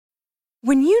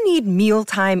When you need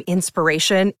mealtime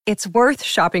inspiration, it's worth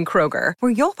shopping Kroger,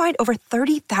 where you'll find over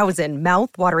 30,000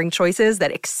 mouth-watering choices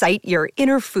that excite your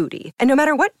inner foodie. And no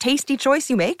matter what tasty choice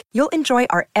you make, you'll enjoy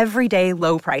our everyday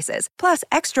low prices, plus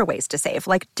extra ways to save,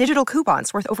 like digital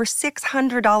coupons worth over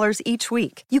 $600 each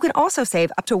week. You can also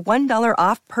save up to $1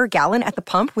 off per gallon at the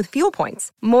pump with fuel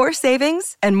points. More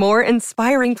savings and more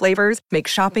inspiring flavors make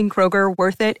shopping Kroger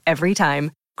worth it every time.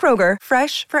 Kroger,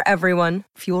 fresh for everyone.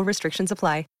 Fuel restrictions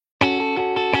apply.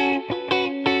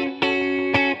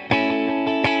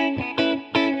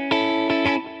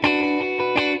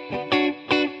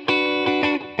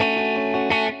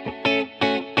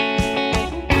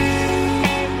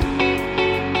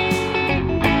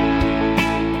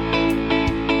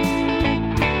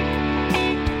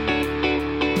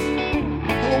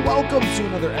 Welcome to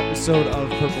another episode of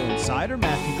Purple Insider.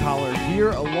 Matthew Collard here,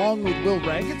 along with Will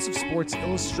Raggets of Sports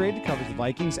Illustrated, covers the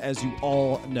Vikings, as you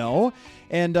all know.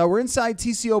 And we're inside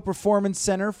TCO Performance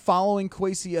Center following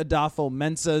Kwesi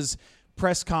Adofo-Mensah's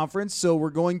press conference. So we're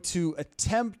going to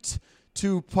attempt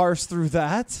to parse through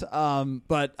that.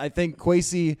 But I think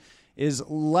Kwesi is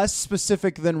less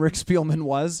specific than Rick Spielman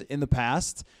was in the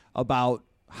past about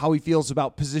how he feels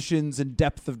about positions and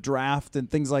depth of draft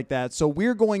and things like that. So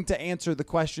we're going to answer the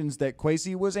questions that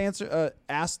Kwesi was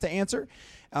asked to answer.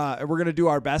 And we're going to do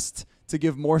our best to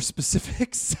give more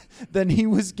specifics than he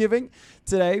was giving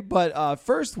today. But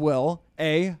first, Will,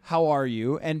 A, how are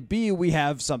you? And B, we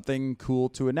have something cool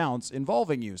to announce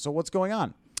involving you. So what's going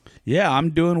on? Yeah, I'm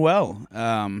doing well.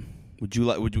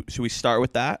 Should we start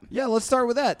with that? Yeah, let's start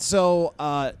with that. So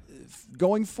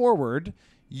going forward,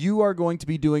 you are going to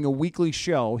be doing a weekly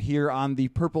show here on the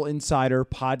Purple Insider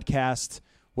podcast.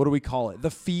 What do we call it? The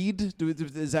feed?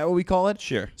 Is that what we call it?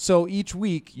 Sure. So each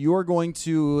week you're going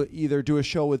to either do a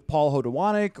show with Paul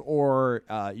Hodowanik or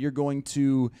you're going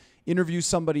to interview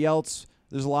somebody else.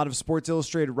 There's a lot of Sports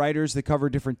Illustrated writers that cover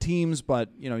different teams, but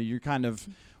you're kind of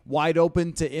wide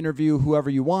open to interview whoever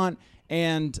you want.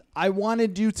 And I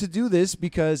wanted you to do this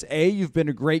because, A, you've been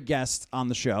a great guest on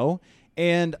the show.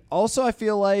 And also, I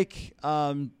feel like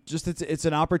it's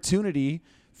an opportunity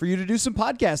for you to do some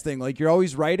podcasting. Like, you're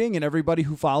always writing, and everybody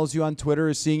who follows you on Twitter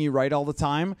is seeing you write all the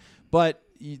time. But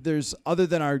there's, other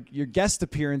than your guest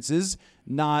appearances,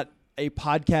 not a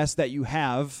podcast that you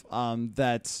have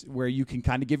that's where you can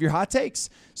kind of give your hot takes.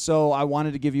 So I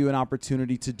wanted to give you an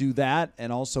opportunity to do that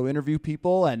and also interview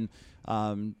people. And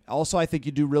also, I think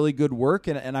you do really good work,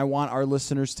 and I want our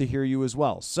listeners to hear you as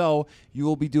well. So you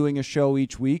will be doing a show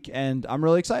each week, and I'm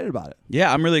really excited about it.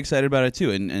 Yeah, I'm really excited about it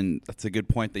too, and that's a good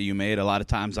point that you made. A lot of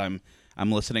times I'm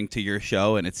listening to your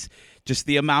show, and it's just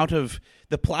the amount of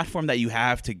the platform that you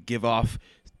have to give off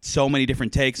so many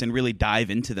different takes and really dive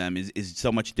into them is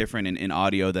so much different in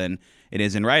audio than it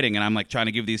is in writing. And I'm like trying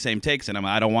to give these same takes, and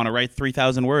I don't want to write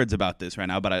 3,000 words about this right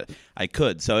now, but I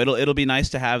could. So it'll be nice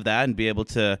to have that and be able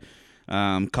to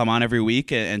come on every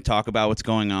week and talk about what's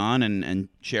going on and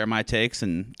share my takes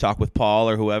and talk with Paul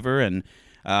or whoever. And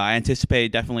I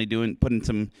anticipate definitely putting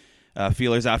some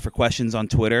feelers out for questions on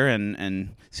Twitter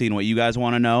and seeing what you guys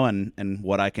want to know and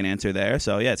what I can answer there.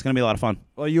 So, yeah, it's going to be a lot of fun.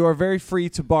 Well, you are very free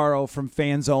to borrow from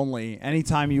Fans Only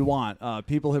anytime you want.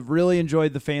 People have really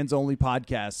enjoyed the Fans Only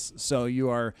podcasts, so you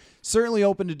are certainly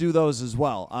open to do those as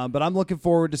well. But I'm looking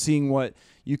forward to seeing what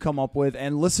you come up with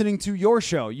and listening to your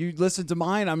show. You listen to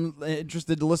mine. I'm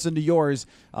interested to listen to yours,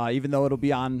 even though it'll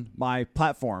be on my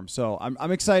platform. So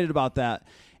I'm excited about that.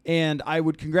 And I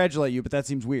would congratulate you, but that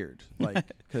seems weird,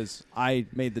 because I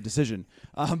made the decision.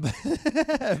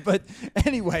 But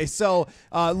anyway, so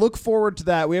look forward to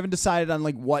that. We haven't decided on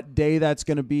what day that's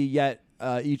going to be yet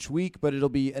each week, but it'll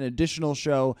be an additional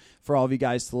show for all of you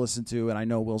guys to listen to, and I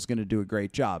know Will's going to do a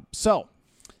great job. So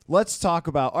let's talk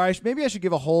about. All right, maybe I should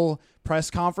give a whole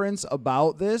press conference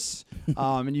about this,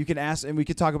 and you can ask, and we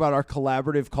could talk about our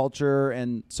collaborative culture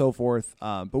and so forth.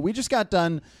 But we just got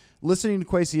done listening to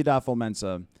Kwesi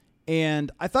Adofo-Mensah,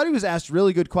 and I thought he was asked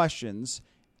really good questions,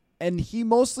 and he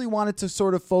mostly wanted to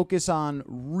sort of focus on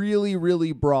really,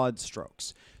 really broad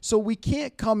strokes. So we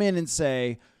can't come in and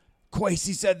say,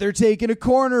 Kwesi said they're taking a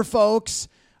corner, folks.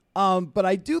 But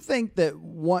I do think that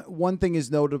one thing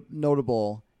is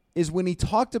notable is when he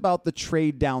talked about the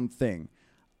trade down thing.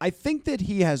 I think that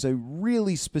he has a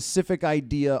really specific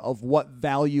idea of what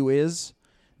value is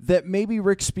that maybe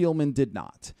Rick Spielman did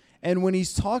not. And when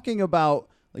he's talking about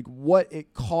what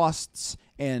it costs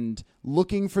and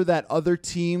looking for that other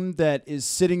team that is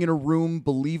sitting in a room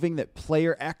believing that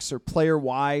player X or player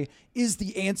Y is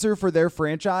the answer for their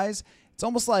franchise, it's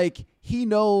almost like he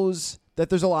knows that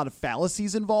there's a lot of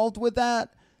fallacies involved with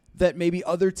that maybe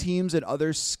other teams and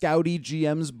other scouty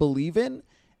GMs believe in.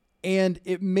 And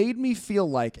it made me feel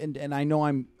like, and I know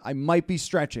I might be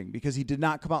stretching because he did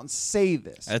not come out and say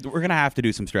this. We're going to have to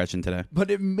do some stretching today.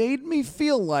 But it made me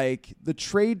feel like the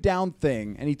trade down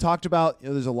thing, and he talked about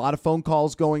there's a lot of phone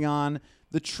calls going on.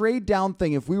 The trade down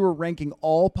thing, if we were ranking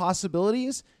all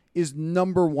possibilities, is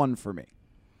number one for me.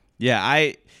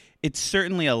 Yeah, it's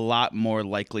certainly a lot more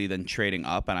likely than trading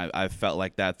up, and I've felt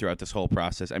like that throughout this whole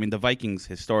process. I mean, the Vikings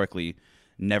historically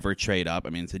never trade up.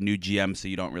 I mean, it's a new GM, so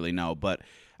you don't really know, but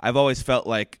I've always felt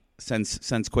like since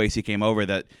Kwesi came over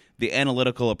that the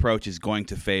analytical approach is going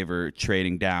to favor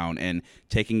trading down and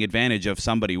taking advantage of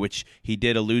somebody, which he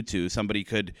did allude to. Somebody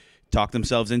could talk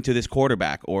themselves into this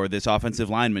quarterback or this offensive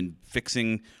lineman,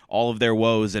 fixing all of their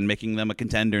woes and making them a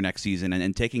contender next season,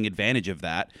 and taking advantage of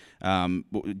that,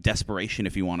 desperation,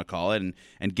 if you want to call it,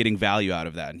 and getting value out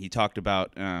of that. And he talked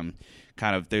about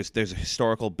kind of there's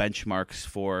historical benchmarks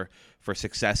for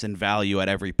success and value at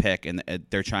every pick, and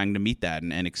they're trying to meet that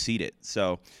and exceed it.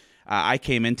 So I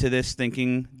came into this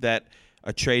thinking that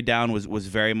a trade down was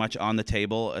very much on the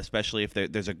table, especially if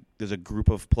there's a group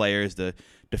of players, the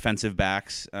defensive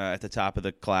backs at the top of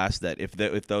the class, that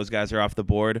if those guys are off the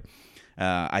board,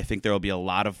 I think there will be a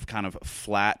lot of kind of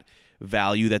flat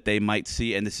value that they might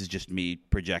see. And this is just me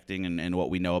projecting and what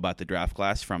we know about the draft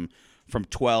class from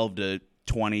 12 to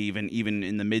 20, even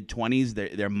in the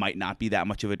mid-20s, there might not be that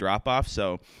much of a drop-off.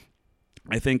 So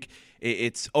I think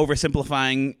it's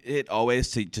oversimplifying it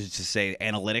always to say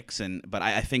analytics, but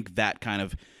I think that kind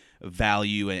of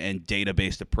value and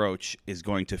data-based approach is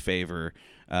going to favor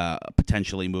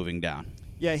potentially moving down.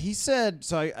 Yeah, he said,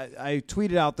 so I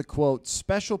tweeted out the quote,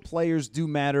 "Special players do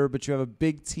matter, but you have a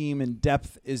big team and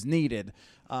depth is needed."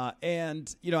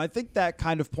 And, I think that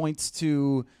kind of points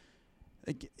to,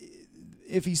 like,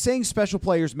 if he's saying special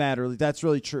players matter, that's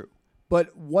really true.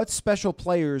 But what special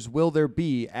players will there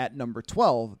be at number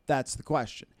 12? That's the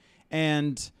question.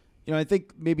 And, I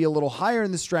think maybe a little higher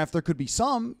in this draft, there could be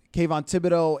some. Kayvon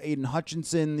Thibodeau, Aiden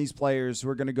Hutchinson, these players who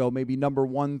are going to go maybe number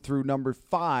 1 through number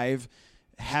 5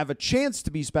 have a chance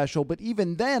to be special. But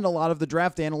even then, a lot of the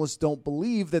draft analysts don't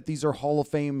believe that these are Hall of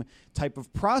Fame type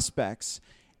of prospects.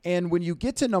 And when you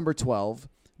get to number 12,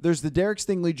 there's the Derek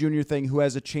Stingley Jr. thing, who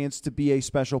has a chance to be a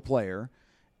special player.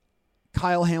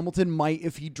 Kyle Hamilton might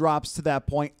if he drops to that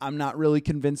point. I'm not really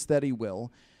convinced that he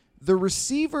will. The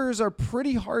receivers are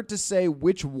pretty hard to say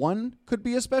which one could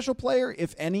be a special player,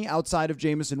 if any, outside of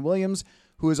Jameson Williams,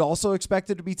 who is also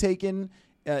expected to be taken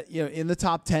in the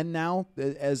top 10 now,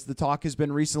 as the talk has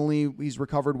been recently. He's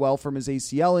recovered well from his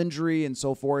ACL injury and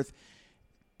so forth.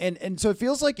 And so it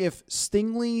feels like if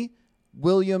Stingley,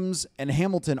 Williams, and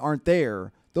Hamilton aren't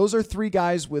there, those are 3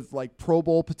 guys with like Pro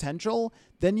Bowl potential,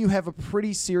 then you have a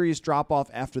pretty serious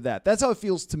drop-off after that. That's how it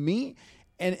feels to me.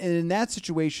 And in that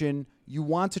situation, you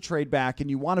want to trade back and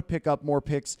you want to pick up more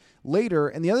picks later.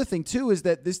 And the other thing, too, is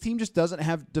that this team just doesn't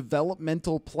have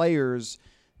developmental players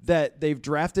that they've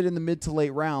drafted in the mid to late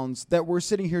rounds that we're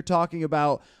sitting here talking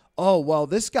about, oh, well,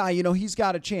 this guy, he's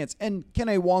got a chance. And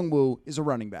Kene Nwangwu is a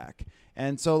running back.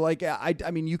 And so, like, I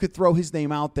mean, you could throw his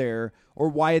name out there, or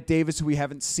Wyatt Davis, who we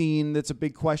haven't seen. That's a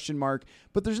big question mark.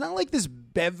 But there's not like this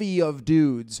bevy of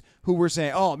dudes who were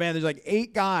saying, oh, man, there's like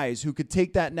 8 guys who could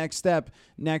take that next step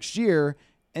next year.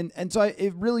 And so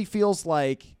it really feels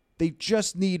like they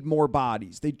just need more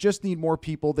bodies. They just need more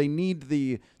people. They need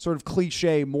the sort of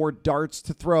cliche, more darts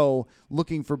to throw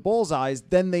looking for bullseyes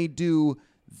than they do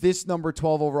this number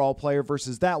 12 overall player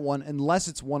versus that one, unless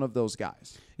it's one of those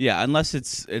guys. Yeah, unless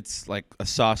it's like a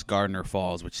Sauce Gardner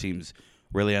falls, which seems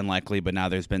really unlikely, but now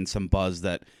there's been some buzz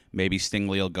that maybe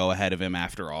Stingley will go ahead of him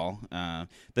after all.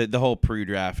 The whole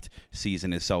pre-draft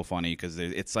season is so funny because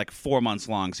it's like 4 months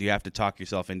long, so you have to talk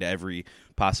yourself into every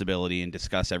possibility and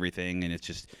discuss everything, and it's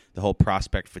just the whole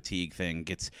prospect fatigue thing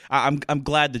gets. I'm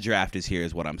glad the draft is here,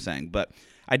 is what I'm saying, but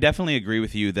I definitely agree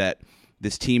with you that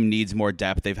this team needs more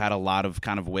depth. They've had a lot of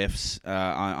kind of whiffs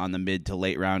on the mid to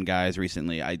late round guys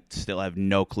recently. I still have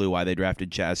no clue why they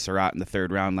drafted Chaz Surratt in the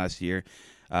 3rd round last year.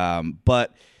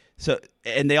 But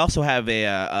and they also have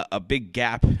a big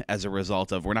gap as a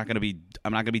result of I'm not going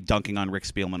to be dunking on Rick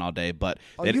Spielman all day, but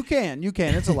you can,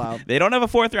 it's allowed. They don't have a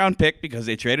 4th round pick because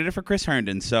they traded it for Chris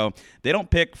Herndon, so they don't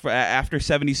pick after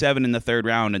 77 in the 3rd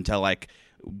round until like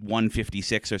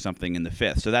 156 or something in the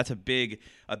 5th. So that's a big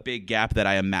gap that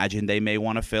I imagine they may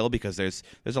want to fill because there's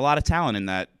a lot of talent in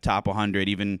that top 100,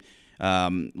 even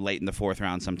late in the 4th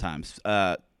round sometimes.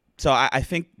 So I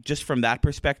think just from that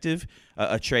perspective,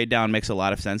 a trade down makes a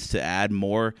lot of sense to add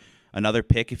another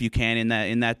pick if you can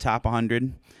in that top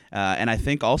 100. And I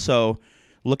think also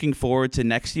looking forward to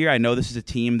next year, I know this is a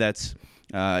team that's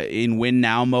in win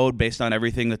now mode based on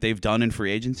everything that they've done in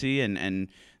free agency and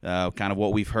kind of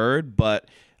what we've heard. But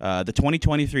the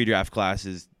 2023 draft class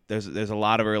is there's a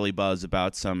lot of early buzz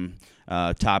about some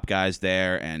top guys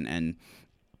there and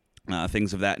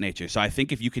things of that nature. So I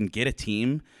think if you can get a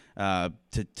team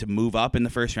to move up in the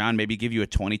first round, maybe give you a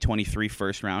 2023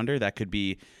 first rounder, that could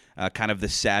be kind of the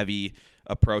savvy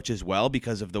approach as well,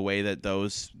 because of the way that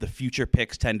the future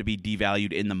picks tend to be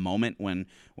devalued in the moment when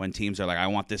teams are like, I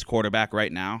want this quarterback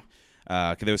right now.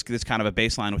 There's kind of a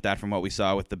baseline with that from what we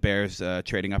saw with the Bears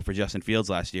trading up for Justin Fields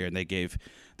last year, and they gave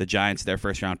the Giants their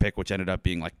first round pick, which ended up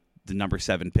being like the number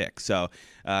 7 pick. So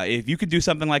if you could do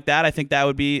something like that, I think that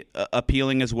would be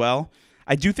appealing as well.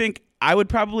 I would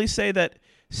probably say that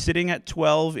sitting at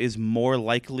 12 is more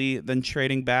likely than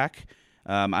trading back.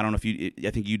 I don't know if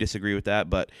I think you disagree with that,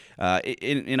 but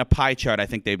in a pie chart, I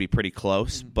think they'd be pretty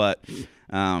close. But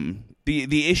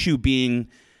the issue being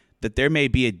that there may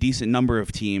be a decent number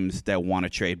of teams that want to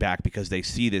trade back because they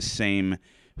see this same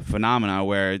phenomena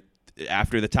where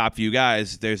after the top few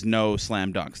guys, there's no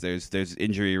slam dunks. There's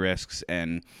injury risks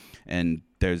and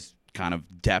there's kind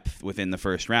of depth within the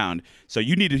first round. So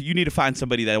you need to find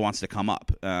somebody that wants to come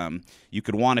up. You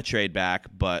could want to trade back,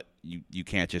 but you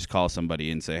can't just call somebody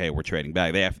and say, hey, we're trading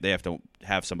back. They have to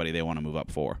have somebody they want to move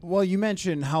up for. Well, you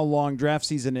mentioned how long draft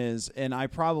season is, and I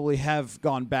probably have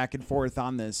gone back and forth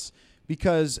on this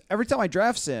because every time I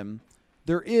draft sim,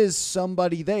 there is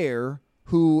somebody there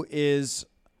who is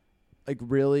like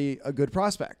really a good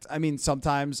prospect. I mean,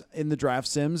 sometimes in the draft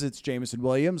sims, it's Jameson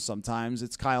Williams. Sometimes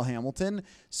it's Kyle Hamilton.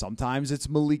 Sometimes it's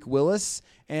Malik Willis.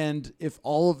 And if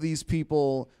all of these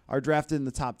people are drafted in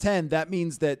the top 10, that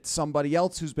means that somebody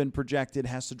else who's been projected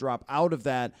has to drop out of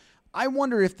that. I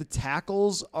wonder if the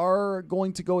tackles are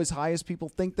going to go as high as people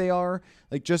think they are,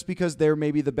 like just because they're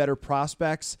maybe the better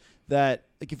prospects. That,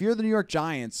 like, if you're the New York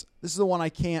Giants, this is the one I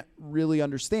can't really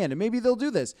understand. And maybe they'll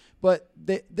do this, but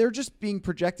they're just being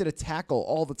projected a tackle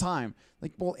all the time.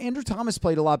 Like, well, Andrew Thomas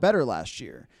played a lot better last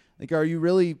year. Like, are you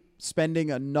really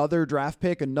spending another draft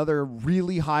pick, another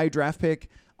really high draft pick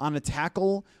on a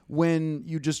tackle when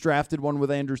you just drafted one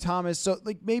with Andrew Thomas? So,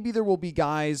 like, maybe there will be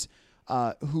guys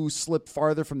who slip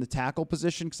farther from the tackle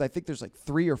position, because I think there's like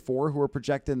 3 or 4 who are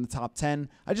projected in the top 10.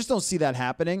 I just don't see that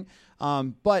happening.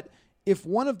 But if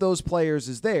one of those players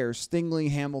is there,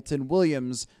 Stingley, Hamilton,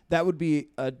 Williams, that would be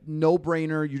a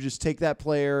no-brainer. You just take that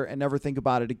player and never think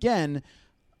about it again.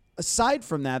 Aside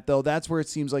from that, though, that's where it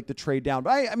seems like the trade down. But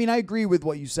I agree with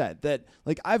what you said, that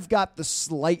like I've got the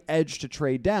slight edge to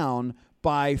trade down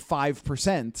by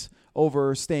 5%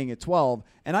 over staying at 12.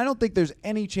 And I don't think there's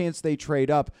any chance they trade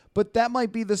up, but that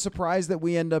might be the surprise that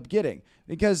we end up getting.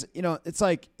 Because, it's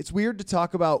like, it's weird to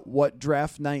talk about what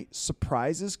draft night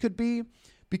surprises could be,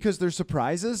 because they're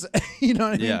surprises, you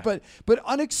know what I mean? But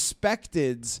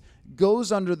unexpecteds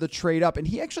goes under the trade up. And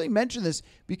he actually mentioned this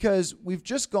because we've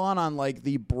just gone on like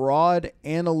the broad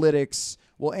analytics.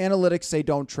 Well, analytics say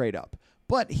don't trade up.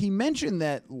 But he mentioned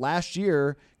that last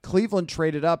year, Cleveland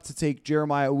traded up to take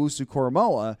Jeremiah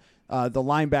Owusu-Koramoah, the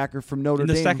linebacker from Notre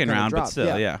Dame. In the second round, but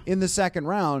still, yeah. In the second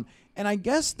round. And I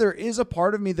guess there is a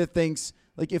part of me that thinks,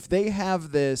 like, if they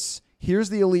have this, here's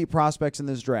the elite prospects in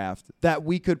this draft that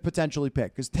we could potentially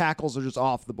pick, because tackles are just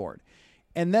off the board.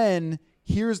 And then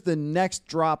here's the next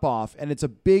drop-off, and it's a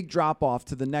big drop-off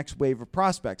to the next wave of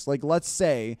prospects. Like, let's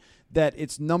say that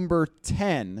it's number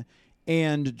 10,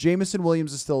 and Jameson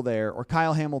Williams is still there, or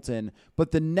Kyle Hamilton,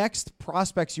 but the next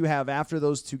prospects you have after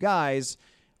those two guys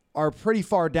are pretty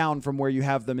far down from where you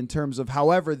have them in terms of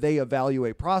however they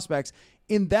evaluate prospects.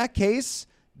 In that case,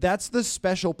 that's the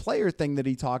special player thing that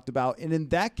he talked about. And in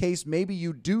that case, maybe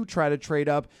you do try to trade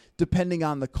up depending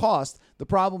on the cost. The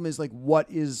problem is, like,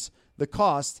 what is the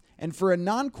cost? And for a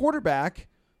non-quarterback,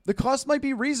 the cost might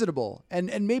be reasonable.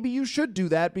 And maybe you should do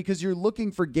that because you're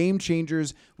looking for game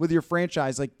changers with your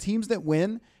franchise. Like, teams that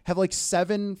win have like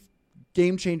 7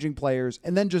 game-changing players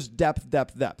and then just depth.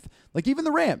 Like, even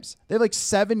the Rams, they have like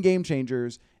 7 game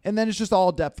changers and then it's just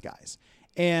all depth guys.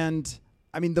 And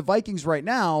I mean, the Vikings right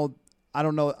now, I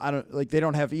don't know. They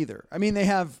don't have either. I mean, they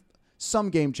have some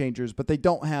game changers, but they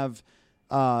don't have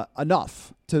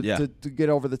enough to get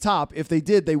over the top. If they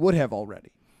did, they would have already.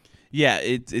 Yeah,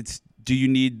 it's. Do you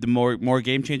need the more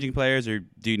game changing players, or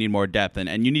do you need more depth?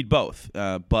 And you need both.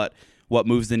 But what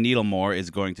moves the needle more is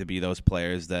going to be those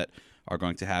players that are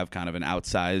going to have kind of an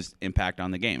outsized impact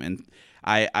on the game. And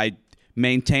I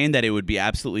maintain that it would be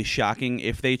absolutely shocking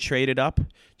if they traded up.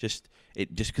 Just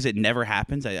because it never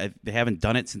happens. They haven't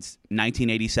done it since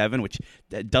 1987, which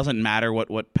doesn't matter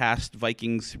what past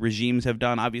Vikings regimes have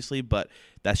done, obviously, but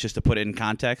that's just to put it in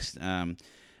context.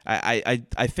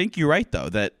 I think you're right, though,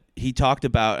 that he talked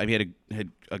about, I mean, he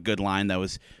had a good line that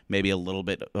was maybe a little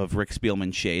bit of Rick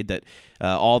Spielman shade, that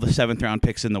all the 7th round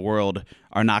picks in the world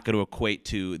are not going to equate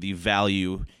to the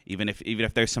value, even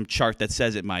if there's some chart that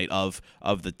says it might, of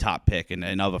the top pick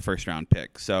and of a first round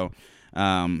pick. So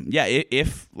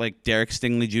if like Derek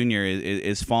Stingley Jr.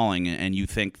 is falling, and you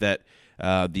think that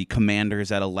the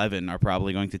Commanders at 11 are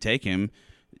probably going to take him,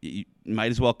 you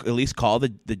might as well at least call the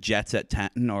Jets at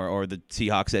 10 or the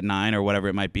Seahawks at 9 or whatever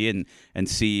it might be, and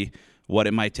see what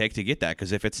it might take to get that.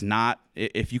 Because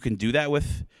if you can do that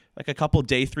with like a couple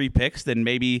day 3 picks, then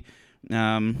maybe the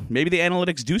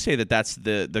analytics do say that that's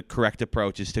the correct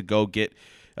approach, is to go get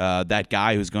that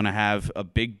guy who's going to have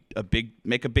make a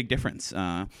big difference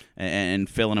and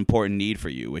fill an important need for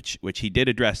you, which he did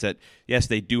address. That yes,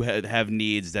 they do have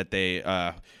needs that they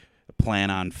plan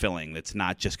on filling. That's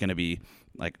not just going to be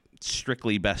like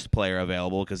strictly best player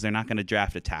available, because they're not going to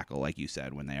draft a tackle, like you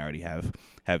said, when they already have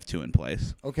 2 in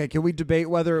place. Okay, can we debate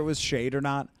whether it was shade or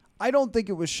not? I don't think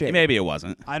it was shade. Maybe it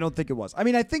wasn't. I don't think it was. I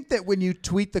mean, I think that when you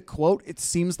tweet the quote, it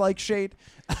seems like shade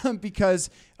because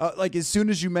like as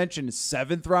soon as you mentioned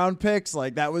 7th round picks,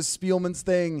 like that was Spielman's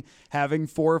thing, having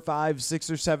 4 or 5, 6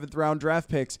 or 7th round draft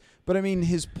picks. But I mean,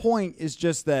 his point is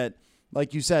just that,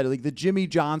 like you said, like the Jimmy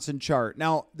Johnson chart.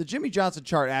 Now, the Jimmy Johnson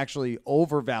chart actually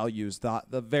overvalues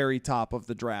the very top of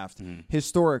the draft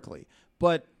historically.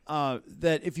 But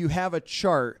that if you have a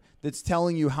chart that's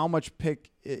telling you how much pick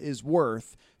is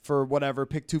worth for whatever,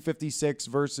 pick 256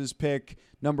 versus pick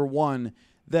number 1,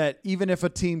 that even if a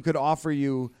team could offer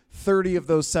you 30 of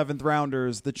those 7th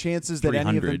rounders, the chances that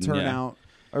any of them turn out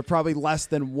are probably less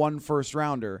than 1 first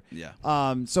rounder. Yeah.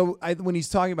 So when he's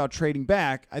talking about trading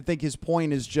back, I think his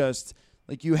point is just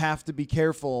like you have to be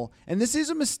careful. And this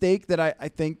is a mistake that I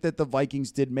think that the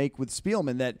Vikings did make with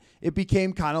Spielman, that it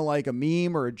became kind of like a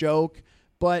meme or a joke.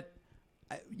 But,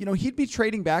 he'd be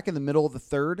trading back in the middle of the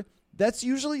 3rd. That's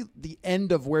usually the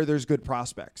end of where there's good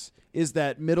prospects, is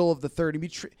that middle of the 3rd.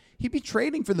 He'd be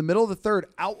trading for the middle of the 3rd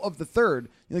out of the 3rd.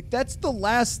 Like that's the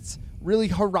last really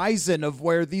horizon of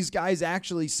where these guys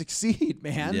actually succeed,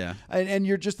 man. Yeah. And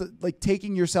you're just like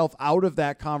taking yourself out of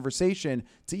that conversation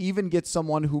to even get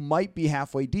someone who might be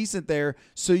halfway decent there,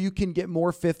 so you can get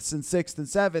more 5th and 6th and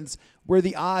 7th where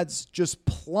the odds just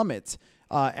plummet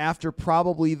after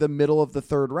probably the middle of the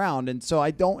 3rd round. And so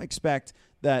I don't expect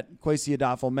that Kwesi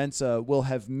Adofo-Mensah will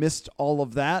have missed all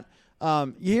of that.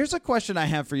 Here's a question I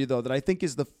have for you, though, that I think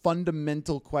is the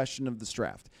fundamental question of this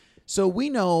draft. So we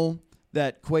know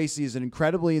that Kwesi is an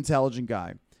incredibly intelligent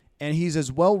guy, and he's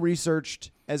as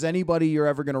well-researched as anybody you're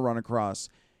ever going to run across.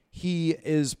 He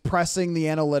is pressing the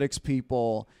analytics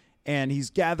people, and he's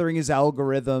gathering his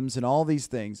algorithms and all these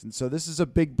things. And so this is a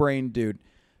big-brain dude.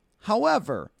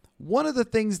 However, one of the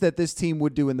things that this team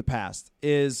would do in the past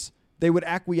is they would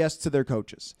acquiesce to their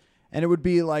coaches. And it would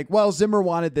be like, well, Zimmer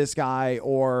wanted this guy,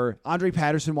 or Andre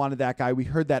Patterson wanted that guy. We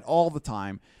heard that all the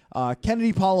time.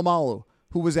 Kennedy Polamalu,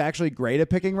 who was actually great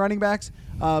at picking running backs,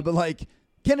 but like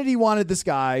Kennedy wanted this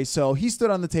guy, so he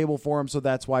stood on the table for him, so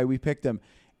that's why we picked him.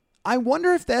 I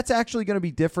wonder if that's actually going to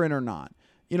be different or not.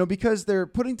 Because they're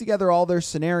putting together all their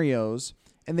scenarios,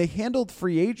 and they handled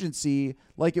free agency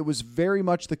like it was very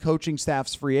much the coaching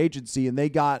staff's free agency, and they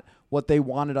got what they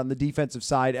wanted on the defensive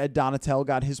side. Ed Donatel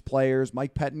got his players.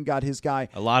 Mike Pettin got his guy.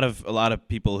 A lot of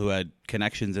people who had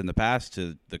connections in the past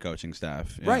to the coaching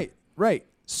staff. Yeah. Right.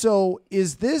 So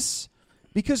is this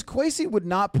because Kwesi would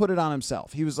not put it on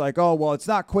himself? He was like, oh, well, it's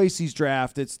not Kwesi's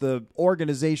draft. It's the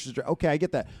organization's draft. Okay, I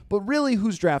get that. But really,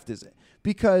 whose draft is it?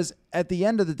 Because at the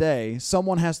end of the day,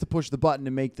 someone has to push the button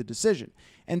and make the decision.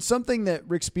 And something that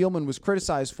Rick Spielman was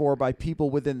criticized for by people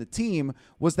within the team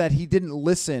was that he didn't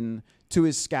listen to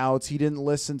his scouts. He didn't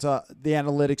listen to the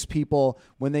analytics people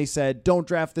when they said, don't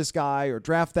draft this guy or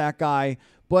draft that guy.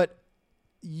 But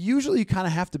usually you kind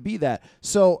of have to be that.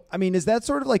 So, I mean, is that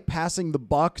sort of like passing the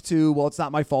buck to, well, it's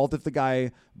not my fault if the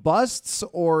guy busts?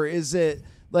 Or is it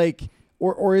like...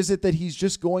 Or is it that he's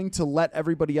just going to let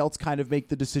everybody else kind of make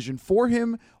the decision for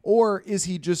him? Or is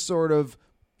he just sort of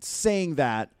saying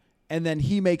that and then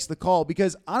he makes the call?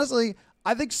 Because honestly,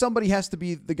 I think somebody has to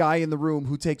be the guy in the room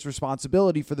who takes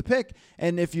responsibility for the pick.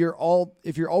 And if you're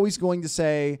always going to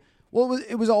say, well,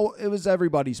 it was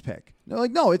everybody's pick. They're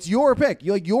like, no, it's your pick.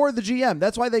 You're the GM.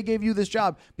 That's why they gave you this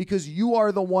job, because you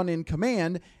are the one in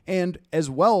command. And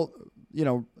as well,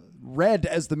 read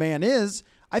as the man is,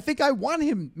 I think I want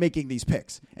him making these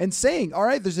picks and saying, all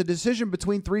right, there's a decision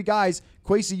between 3 guys.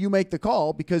 Kwesi, you make the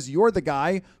call because you're the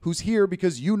guy who's here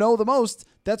because you know the most.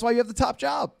 That's why you have the top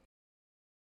job.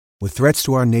 With threats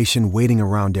to our nation waiting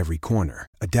around every corner,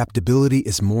 adaptability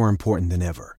is more important than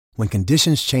ever. When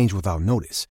conditions change without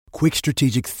notice, quick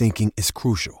strategic thinking is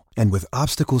crucial. And with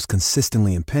obstacles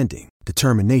consistently impending,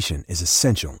 determination is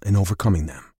essential in overcoming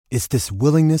them. It's this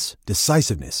willingness,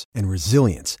 decisiveness, and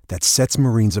resilience that sets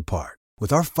Marines apart.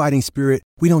 With our fighting spirit,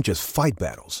 we don't just fight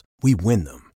battles, we win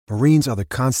them. Marines are the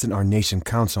constant our nation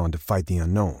counts on to fight the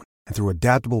unknown. And through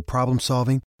adaptable problem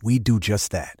solving, we do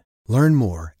just that. Learn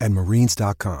more at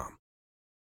marines.com.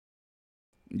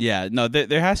 Yeah, no,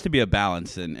 there has to be a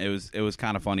balance, and it was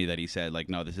kind of funny that he said, like,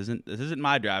 no, this isn't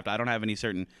my draft. I don't have any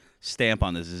certain stamp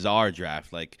on this. This is our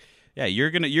draft. Like, yeah, you're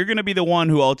gonna be the one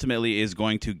who ultimately is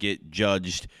going to get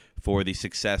judged for the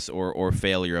success or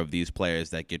failure of these players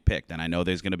that get picked. And I know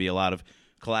there's going to be a lot of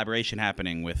collaboration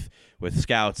happening with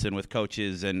scouts and with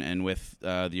coaches and with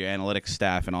your analytics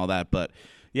staff and all that. But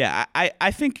yeah,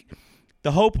 I think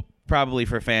the hope probably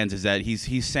for fans is that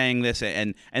he's saying this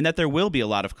and that there will be a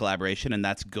lot of collaboration, and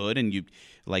that's good. And you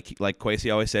like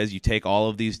Kwesi always says, you take all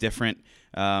of these different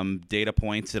data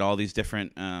points and all these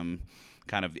different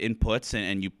kind of inputs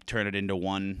and you turn it into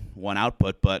one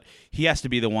output. But he has to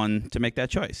be the one to make that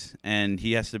choice, and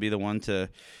he has to be the one to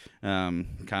kind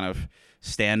of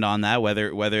stand on that, whether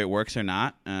it works or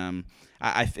not.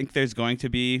 I think there's going to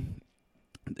be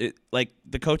like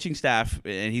the coaching staff,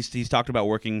 and he's talked about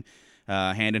working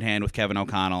hand in hand with Kevin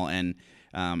O'Connell, and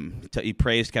he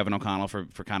praised Kevin O'Connell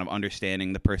for kind of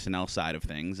understanding the personnel side of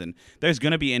things. And there's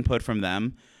going to be input from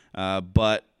them,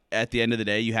 but at the end of the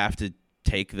day, you have to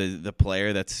take the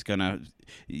player that's going to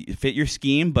fit your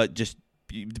scheme, but just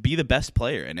be the best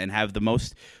player and have the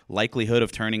most likelihood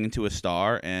of turning into a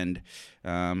star. And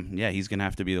he's going to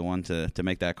have to be the one to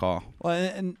make that call. Well,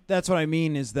 and that's what I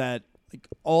mean is that, like,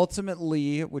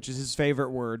 ultimately, which is his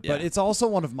favorite word, but it's also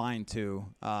one of mine too.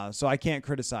 So I can't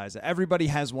criticize it. Everybody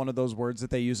has one of those words that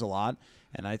they use a lot,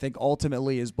 and I think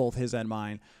ultimately is both his and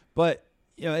mine. But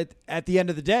at the end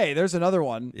of the day, there's another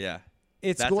one. Yeah,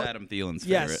 that's Adam Thielen's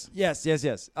favorite. Yes.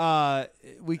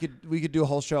 We could do a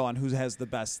whole show on who has the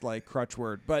best like crutch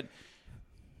word, but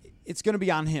it's going to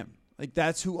be on him. Like,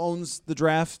 that's who owns the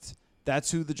draft.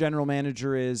 That's who the general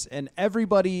manager is. And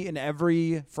everybody in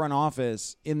every front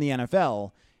office in the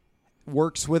NFL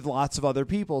works with lots of other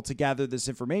people to gather this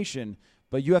information,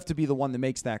 but you have to be the one that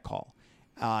makes that call.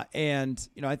 And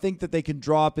I think that they can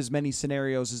draw up as many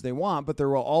scenarios as they want, but there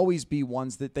will always be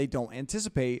ones that they don't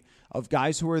anticipate of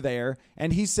guys who are there.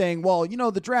 And he's saying, well,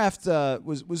 the draft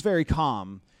was very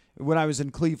calm when I was in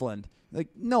Cleveland. Like,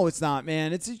 no, it's not,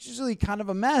 man. It's usually kind of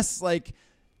a mess. Like,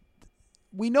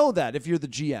 we know that if you're the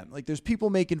GM, like, there's people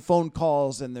making phone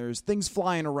calls and there's things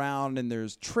flying around and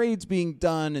there's trades being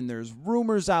done and there's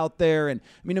rumors out there. And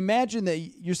I mean, imagine that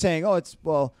you're saying,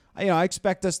 I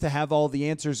expect us to have all the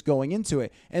answers going into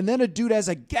it. And then a dude has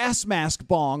a gas mask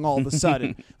bong all of a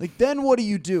sudden. Like, then what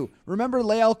do? Remember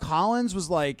Lael Collins was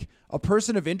like a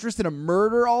person of interest in a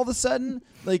murder all of a sudden?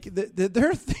 Like, there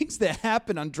are things that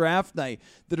happen on draft night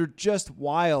that are just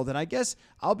wild. And I guess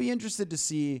I'll be interested to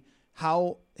see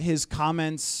how his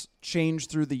comments change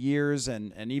through the years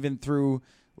and even through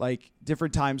like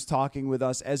different times talking with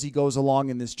us as he goes along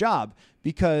in this job,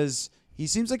 because he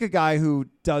seems like a guy who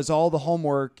does all the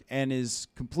homework and is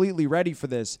completely ready for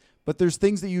this, but there's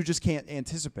things that you just can't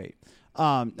anticipate.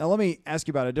 Now let me ask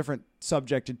you about a different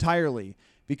subject entirely,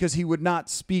 because he would not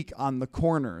speak on the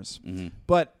corners,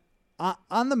 but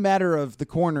on the matter of the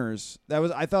corners,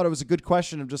 I thought it was a good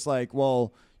question of just like,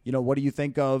 well, what do you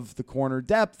think of the corner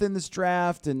depth in this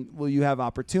draft, and will you have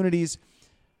opportunities?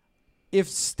 If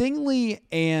Stingley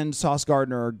and Sauce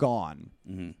Gardner are gone,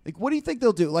 like, what do you think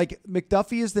they'll do? Like,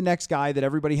 McDuffie is the next guy that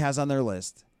everybody has on their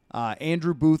list.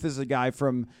 Andrew Booth is a guy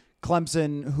from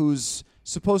Clemson who's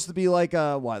supposed to be like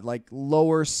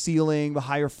lower ceiling,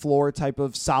 higher floor type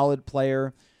of solid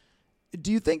player.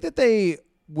 Do you think that they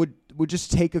would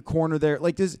just take a corner there?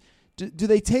 Like, do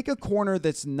they take a corner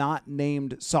that's not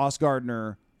named Sauce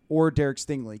Gardner or Derek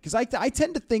Stingley? Because I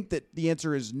tend to think that the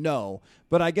answer is no,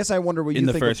 but I guess I wonder what you think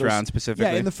of those. In the first round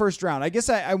specifically? Yeah, in the first round. I guess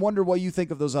I wonder what you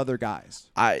think of those other guys.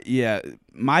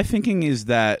 My thinking is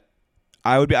that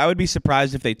I would be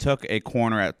surprised if they took a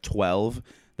corner at 12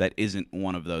 that isn't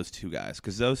one of those two guys,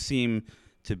 because those seem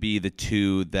to be the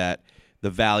two that the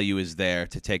value is there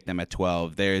to take them at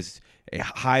 12. There's a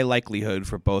high likelihood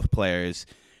for both players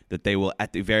that they will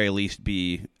at the very least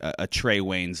be a Trey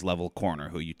Waynes level corner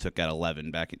who you took at 11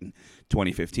 back in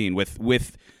 2015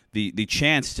 with the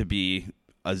chance to be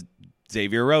a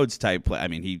Xavier Rhodes type play. I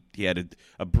mean, he had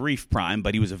a brief prime,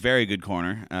 but he was a very good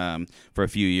corner for a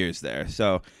few years there.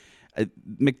 So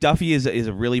McDuffie is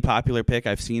a really popular pick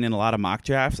I've seen in a lot of mock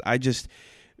drafts.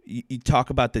 You talk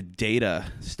about the data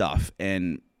stuff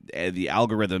and the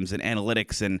algorithms and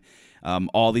analytics, and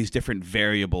all these different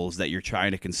variables that you're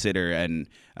trying to consider. And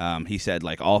he said,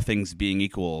 like, all things being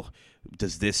equal,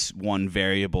 does this one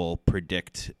variable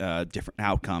predict different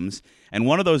outcomes? And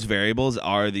one of those variables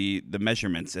are the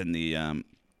measurements and the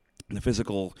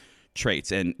physical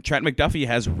traits. And Trent McDuffie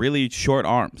has really short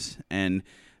arms, and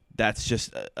that's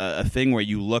just a thing where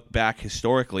you look back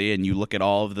historically and you look at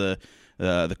all of the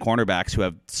cornerbacks who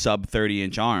have sub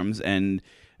 30-inch arms, and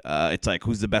it's like,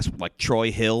 who's the best? Like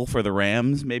Troy Hill for the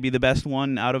Rams, maybe the best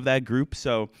one out of that group.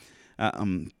 So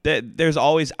there's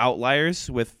always outliers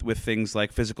with things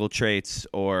like physical traits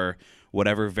or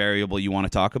whatever variable you want to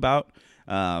talk about.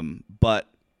 But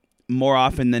more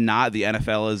often than not, the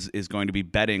NFL is going to be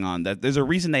betting on that. There's a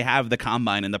reason they have the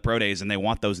combine and the pro days, and they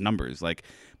want those numbers. Like,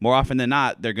 more often than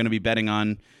not, they're going to be betting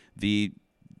on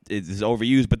it's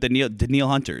overused, but the Danielle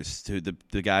Hunters, to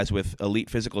the guys with elite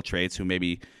physical traits who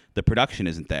maybe the production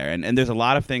isn't there. And there's a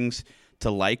lot of things to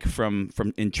like from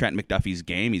in Trent McDuffie's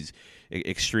game. He's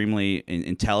extremely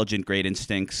intelligent, great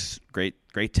instincts, great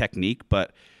technique,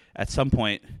 but at some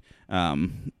point,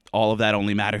 all of that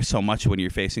only matters so much when you're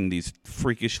facing these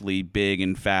freakishly big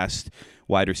and fast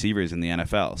wide receivers in the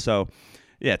NFL. So,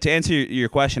 yeah, to answer your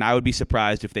question, I would be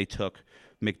surprised if they took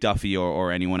McDuffie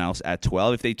or anyone else at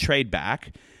 12. If they trade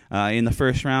back in the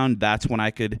first round, that's when I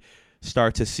could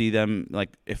start to see them.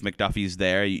 Like, if McDuffie's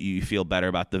there, you feel better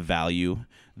about the value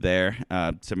there,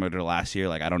 similar to last year.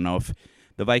 Like, I don't know if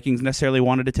the Vikings necessarily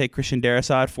wanted to take Christian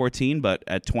Darrisaw at 14, but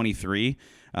at 23,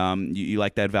 you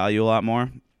like that value a lot more.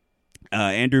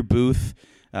 Andrew Booth,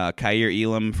 Kaiir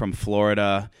Elam from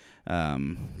Florida,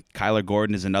 Kyler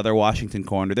Gordon is another Washington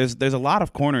corner. There's a lot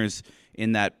of corners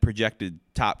in that projected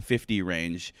top 50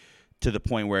 range, to the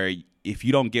point where if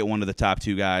you don't get one of the top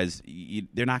two guys,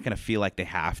 they're not going to feel like they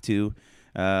have to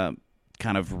kind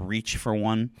of reach for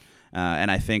one.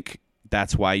 And I think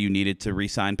that's why you needed to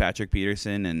re-sign Patrick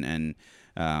Peterson and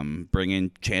bring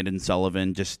in Chandon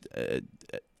Sullivan. Just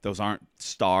those aren't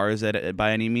stars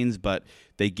by any means, but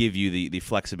they give you the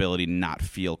flexibility to not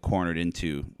feel cornered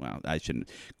into. Well, I shouldn't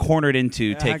cornered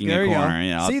into taking a corner.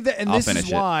 You know, see, and I'll this is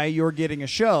finish why you're getting a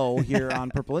show here on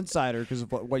Purple Insider, because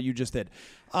of what you just did.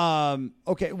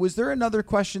 Okay, was there another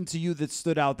question to you that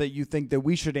stood out that you think that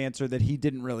we should answer that he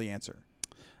didn't really answer?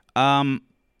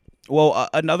 Well,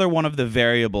 another one of the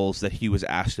variables that he was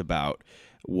asked about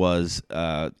was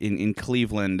in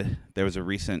Cleveland. There was a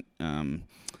recent kind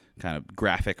of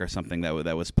graphic or something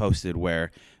that was posted where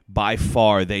by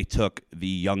far they took the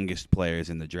youngest players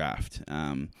in the draft.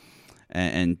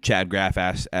 And Chad Graff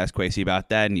asked Kwesi about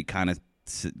that, and he kind of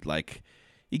like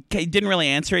he didn't really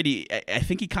answer it. I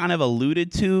think he kind of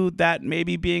alluded to that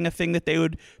maybe being a thing that they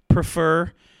would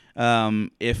prefer.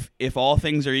 If all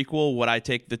things are equal, would I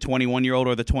take the 21-year-old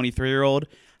or the 23-year-old?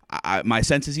 My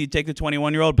sense is he'd take the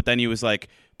 21-year-old, but then he was like,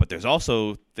 but there's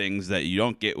also things that you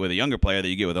don't get with a younger player that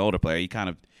you get with an older player.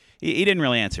 He didn't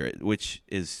really answer it, which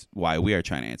is why we are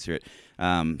trying to answer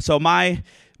it. So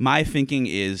my thinking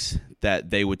is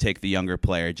that they would take the younger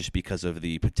player just because of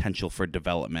the potential for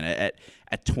development.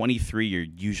 At 23, you're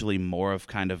usually more of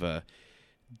kind of a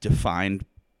defined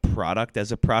product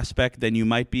as a prospect than you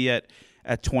might be at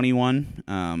 21.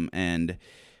 And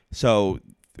so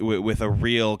with a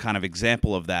real kind of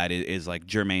example of that is like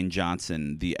Jermaine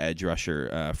Johnson, the edge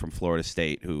rusher from Florida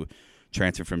State, who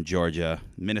transferred from Georgia,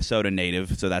 Minnesota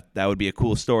native, so that would be a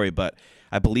cool story. But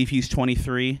I believe he's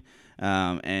 23,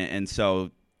 and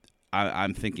so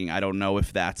I'm thinking, I don't know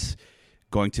if that's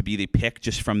going to be the pick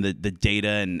just from the data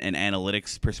and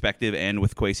analytics perspective, and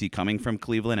with Kwesi coming from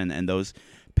Cleveland and those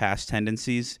past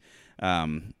tendencies.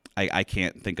 I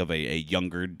can't think of a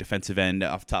younger defensive end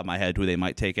off the top of my head who they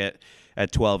might take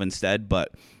at 12 instead,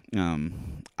 but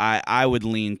I would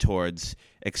lean towards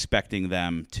expecting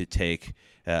them to take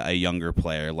a younger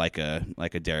player like a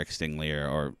Derek Stingley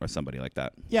or somebody like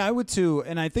that. Yeah, I would too.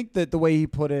 And I think that the way he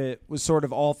put it was sort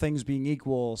of all things being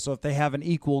equal. So if they have an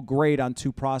equal grade on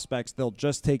two prospects, they'll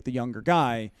just take the younger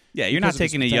guy. Yeah, you're not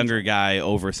taking a younger guy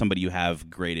over somebody you have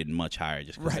graded much higher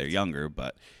just because they're younger,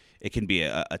 but it can be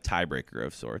a tiebreaker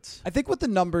of sorts. I think what the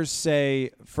numbers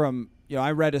say from,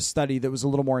 I read a study that was a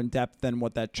little more in depth than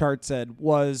what that chart said,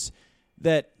 was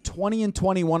that 20 and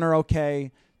 21 are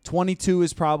okay. 22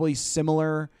 is probably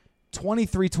similar.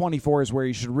 23, 24 is where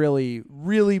you should really,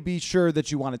 really be sure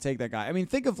that you want to take that guy. I mean,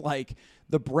 think of like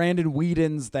the Brandon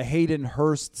Whedons, the Hayden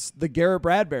Hursts, the Garrett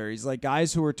Bradburys, like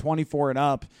guys who are 24 and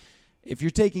up. If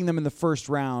you're taking them in the first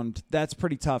round, that's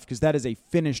pretty tough because that is a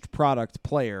finished product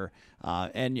player,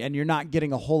 and you're not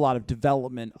getting a whole lot of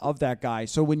development of that guy.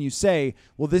 So when you say,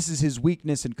 well, this is his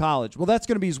weakness in college, well, that's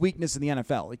going to be his weakness in the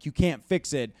NFL. Like, you can't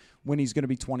fix it when he's going to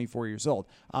be 24 years old.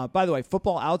 By the way,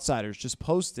 Football Outsiders just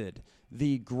posted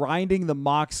the Grinding the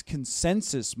Mocks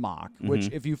consensus mock, which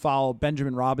if you follow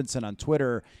Benjamin Robinson on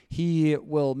Twitter, he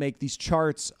will make these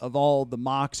charts of all the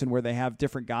mocks and where they have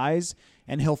different guys,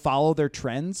 and he'll follow their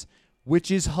trends, which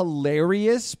is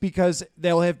hilarious because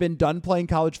they'll have been done playing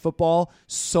college football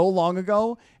so long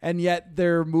ago, and yet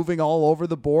they're moving all over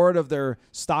the board of their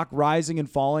stock rising and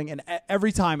falling, and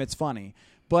every time it's funny.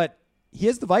 But he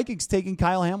has the Vikings taking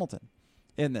Kyle Hamilton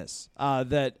in this,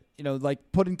 that,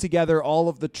 like putting together all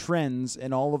of the trends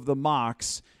and all of the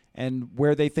mocks and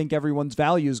where they think everyone's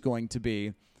value is going to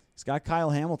be. He's got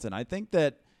Kyle Hamilton. I think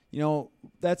that,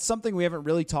 that's something we haven't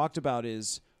really talked about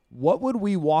is what would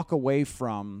we walk away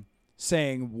from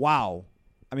saying, wow,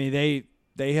 I mean, they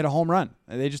hit a home run.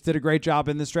 They just did a great job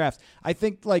in this draft. I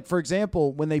think, like, for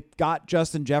example, when they got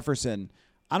Justin Jefferson,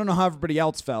 I don't know how everybody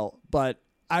else felt, but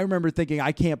I remember thinking,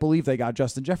 I can't believe they got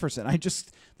Justin Jefferson.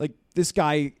 This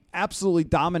guy absolutely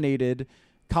dominated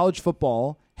college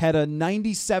football, had a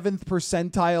 97th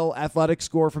percentile athletic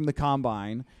score from the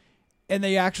combine, and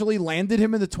they actually landed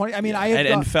him in the 20. I mean,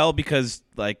 and fell because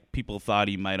people thought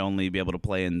he might only be able to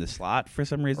play in the slot for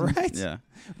some reason. Right. Yeah.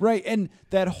 Right. And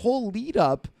that whole lead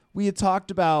up, we had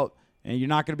talked about, and you're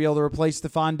not going to be able to replace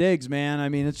Stephon Diggs, man. I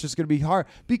mean, it's just going to be hard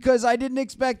because I didn't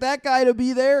expect that guy to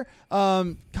be there.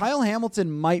 Kyle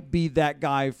Hamilton might be that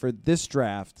guy for this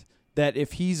draft that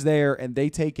if he's there and they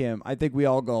take him, I think we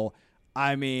all go,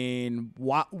 I mean,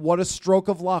 what a stroke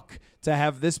of luck to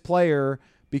have this player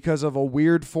because of a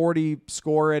weird 40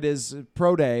 score at his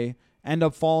pro day end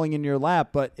up falling in your lap.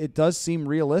 But it does seem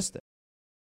realistic.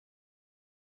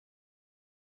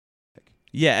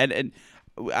 Yeah, and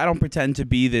I don't pretend to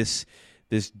be this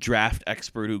draft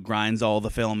expert who grinds all the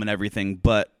film and everything,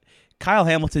 but Kyle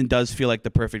Hamilton does feel like the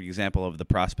perfect example of the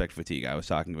prospect fatigue I was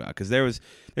talking about, because there's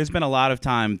been a lot of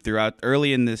time throughout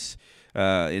early in this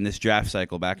draft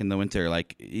cycle back in the winter,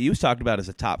 like he was talked about as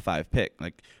a top 5 pick,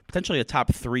 like potentially a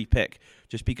top 3 pick,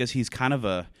 just because he's kind of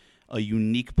a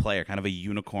unique player, kind of a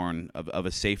unicorn of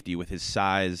a safety with his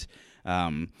size.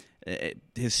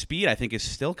 His speed, I think, is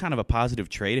still kind of a positive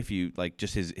trait if you like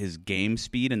just his game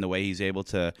speed and the way he's able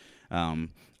to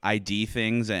ID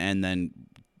things and then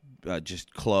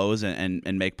just close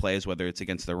and make plays, whether it's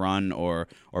against the run or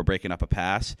breaking up a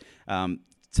pass.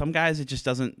 Some guys, it just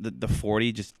doesn't, the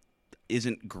 40 just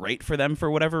isn't great for them for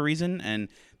whatever reason, and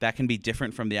that can be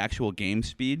different from the actual game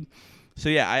speed. So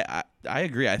yeah, I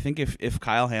agree. I think if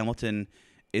Kyle Hamilton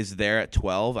is there at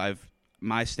 12,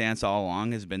 my stance all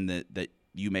along has been that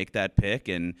you make that pick,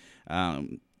 and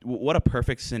what a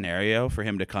perfect scenario for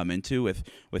him to come into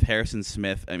with Harrison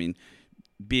Smith. I mean,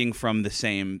 being from the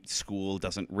same school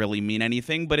doesn't really mean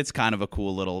anything, but it's kind of a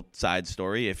cool little side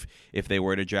story if they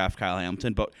were to draft Kyle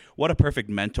Hamilton. But what a perfect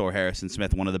mentor Harrison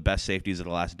Smith, one of the best safeties of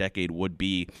the last decade, would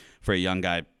be for a young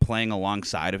guy playing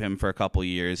alongside of him for a couple of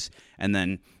years, and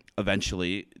then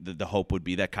eventually the hope would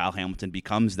be that Kyle Hamilton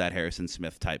becomes that Harrison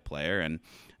Smith type player. And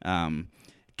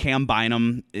Cam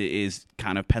Bynum is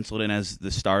kind of penciled in as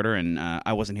the starter, and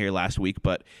I wasn't here last week,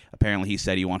 but apparently he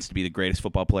said he wants to be the greatest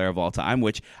football player of all time,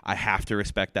 which I have to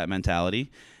respect that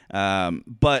mentality.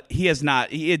 But he has not.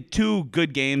 He had 2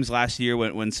 good games last year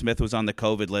when Smith was on the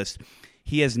COVID list.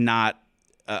 He is not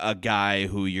a guy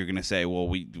who you're going to say, well,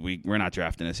 we're not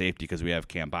drafting a safety because we have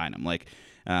Cam Bynum. Like,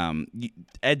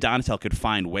 Ed Donatel could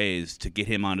find ways to get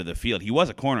him onto the field. He was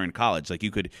a corner in college. Like,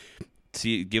 you could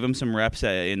give him some reps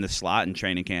in the slot in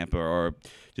training camp, or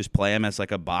just play him as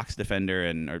like a box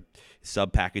defender or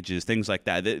sub packages, things like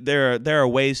that. There are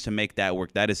ways to make that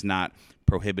work. That is not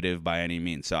prohibitive by any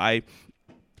means. So I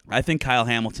think Kyle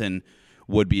Hamilton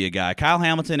would be a guy. Kyle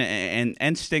Hamilton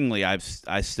and Stingley.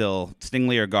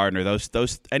 Stingley or Gardner.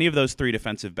 Those any of those 3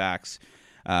 defensive backs.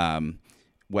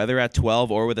 Whether at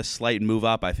 12 or with a slight move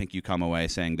up, I think you come away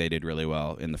saying they did really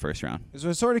well in the first round. So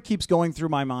what sort of keeps going through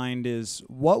my mind is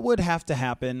what would have to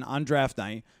happen on draft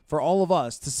night for all of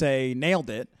us to say nailed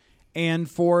it, and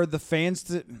for the fans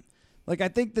to, like, I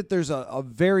think that there's a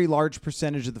very large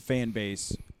percentage of the fan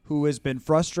base who has been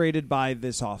frustrated by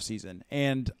this offseason.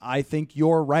 And I think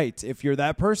you're right, if you're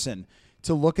that person,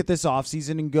 to look at this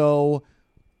offseason and go,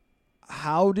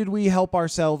 how did we help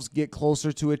ourselves get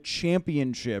closer to a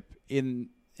championship in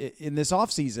this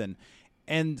offseason?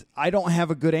 And I don't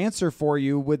have a good answer for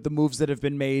you with the moves that have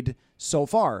been made so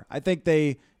far. I think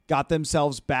they got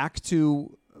themselves back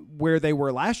to where they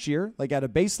were last year, like at a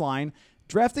baseline.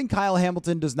 Drafting Kyle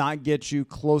Hamilton does not get you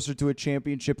closer to a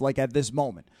championship like at this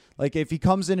moment. Like if he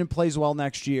comes in and plays well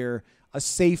next year, a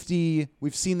safety,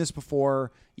 we've seen this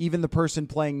before, even the person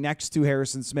playing next to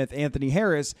Harrison Smith, Anthony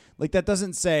Harris, like that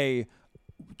doesn't say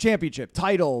championship,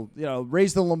 title,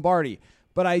 raise the Lombardi.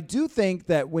 But I do think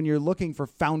that when you're looking for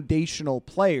foundational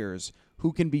players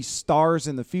who can be stars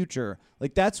in the future.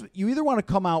 Like that's you either want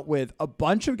to come out with a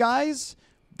bunch of guys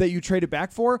that you traded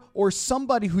back for, or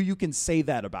somebody who you can say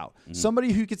that about.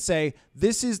 Somebody who could say,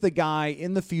 this is the guy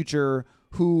in the future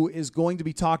who is going to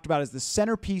be talked about as the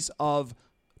centerpiece of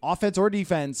offense or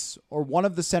defense, or one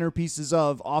of the centerpieces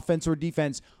of offense or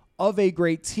defense of a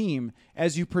great team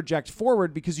as you project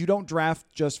forward, because you don't draft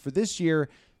just for this year.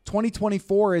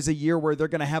 2024 is a year where they're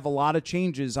going to have a lot of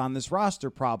changes on this roster,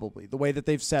 probably the way that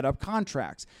they've set up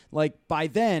contracts. Like by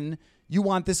then, you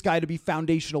want this guy to be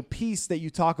foundational piece that you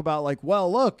talk about, like,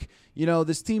 well, look,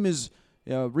 this team is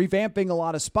revamping a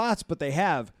lot of spots, but they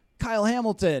have Kyle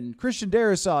Hamilton, Christian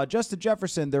Darrisaw, Justin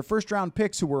Jefferson, their first-round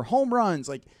picks who were home runs.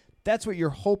 Like, that's what you're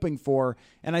hoping for.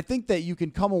 And I think that you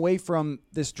can come away from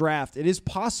this draft. It is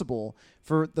possible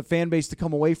for the fan base to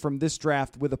come away from this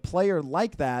draft with a player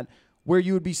like that, where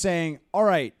you would be saying, all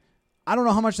right, I don't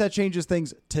know how much that changes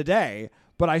things today,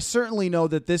 but I certainly know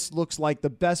that this looks like the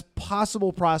best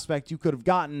possible prospect you could have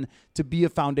gotten to be a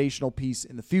foundational piece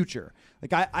in the future.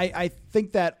 Like I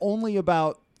think that only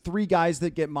about 3 guys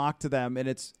that get mocked to them, and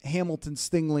it's Hamilton,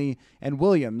 Stingley, and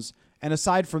Williams. And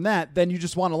aside from that, then you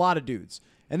just want a lot of dudes.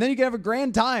 And then you can have a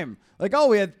grand time. Like, oh,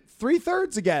 we had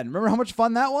 3/3 again. Remember how much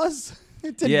fun that was?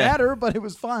 It didn't matter, but it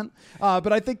was fun.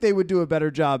 But I think they would do a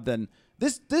better job than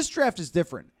this draft is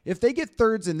different. If they get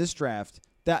thirds in this draft,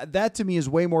 that to me is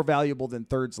way more valuable than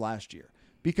thirds last year,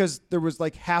 because there was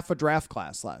like half a draft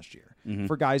class last year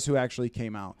for guys who actually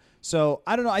came out. So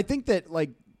I don't know. I think that like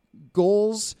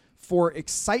goals for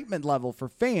excitement level for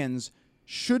fans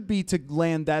should be to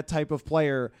land that type of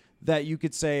player that you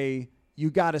could say you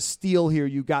got a steal here.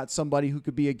 You got somebody who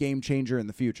could be a game changer in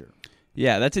the future.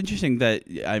 Yeah, that's interesting that,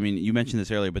 I mean, you mentioned this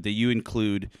earlier, but that you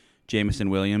include Jameson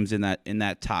Williams in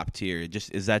that top tier.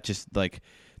 Is that just like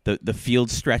the field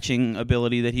stretching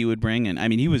ability that he would bring? And I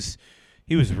mean, he was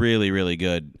really, really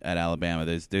good at Alabama.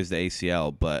 There's the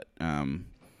ACL, but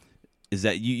is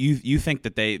that you think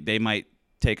that they might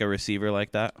take a receiver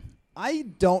like that? I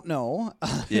don't know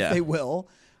if they will.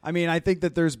 I mean, I think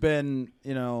that there's been,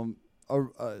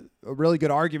 a really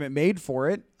good argument made for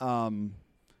it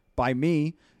by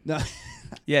me. No.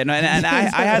 Yeah, no, and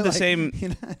I had the same.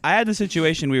 I had the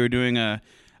situation. We were doing a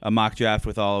mock draft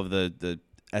with all of the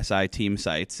SI team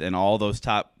sites, and all those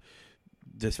top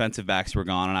defensive backs were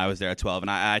gone, and I was there at 12, and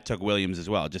I took Williams as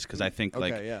well, just because I think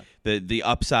the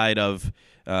upside of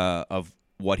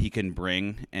what he can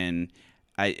bring, and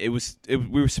we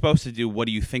were supposed to do what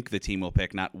do you think the team will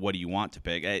pick, not what do you want to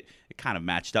pick. It kind of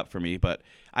matched up for me, but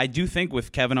I do think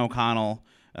with Kevin O'Connell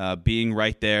being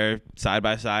right there side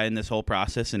by side in this whole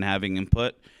process and having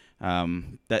input,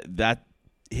 that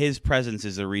his presence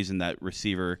is the reason that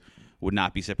receiver would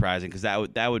not be surprising, because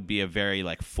that would be a very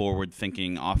like forward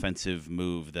thinking offensive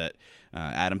move that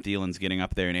Adam Thielen's getting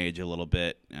up there in age a little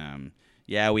bit.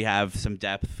 We have some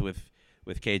depth with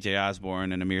KJ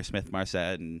Osborne and Amir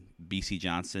Smith-Marset and BC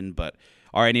Johnson, but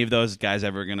are any of those guys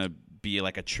ever going to be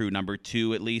like a true number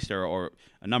 2 at least, or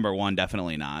a number 1?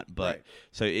 Definitely not. But right.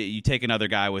 So you take another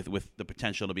guy with the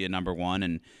potential to be a number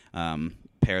 1 and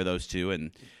pair those two,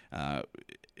 and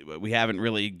we haven't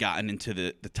really gotten into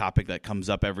the topic that comes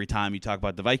up every time you talk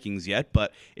about the Vikings yet,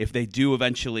 but if they do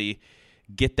eventually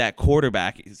get that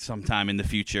quarterback sometime in the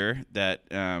future that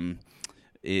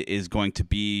is going to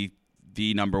be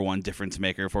the number 1 difference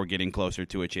maker for getting closer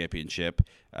to a championship,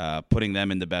 putting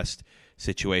them in the best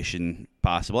situation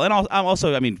possible. And I'm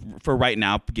also, I mean, for right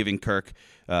now, giving Kirk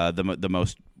the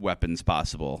most weapons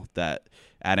possible, that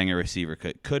adding a receiver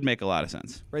could make a lot of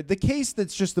sense. Right. The case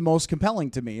that's just the most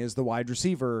compelling to me is the wide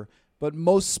receiver, but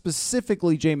most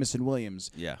specifically Jameson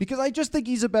Williams. Yeah. Because I just think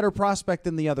he's a better prospect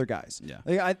than the other guys. Yeah.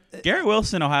 Like Garrett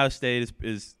Wilson, Ohio State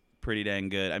is pretty dang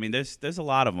good. I mean, there's a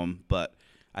lot of them, but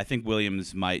I think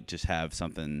Williams might just have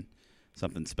something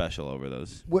special over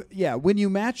those. When you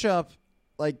match up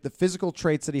like the physical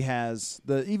traits that he has,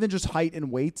 even just height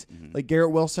and weight, like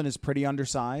Garrett Wilson is pretty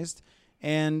undersized.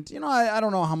 And, I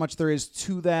don't know how much there is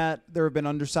to that. There have been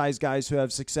undersized guys who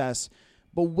have success.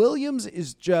 But Williams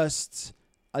is just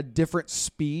a different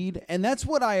speed. And that's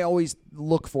what I always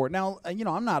look for. Now,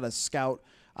 I'm not a scout.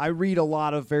 I read a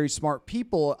lot of very smart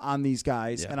people on these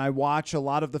guys, and I watch a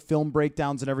lot of the film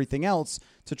breakdowns and everything else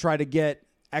to try to get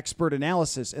expert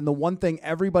analysis. And the one thing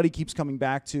everybody keeps coming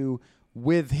back to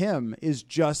with him is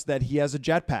just that he has a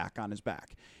jetpack on his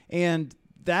back. And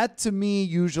that to me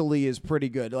usually is pretty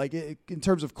good, like in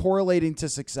terms of correlating to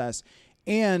success.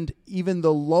 And even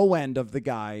the low end of the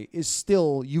guy is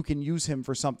still, you can use him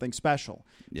for something special.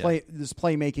 This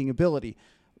playmaking ability.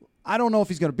 I don't know if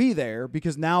he's going to be there,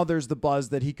 because now there's the buzz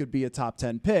that he could be a top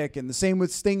 10 pick, and the same with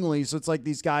Stingley. So it's like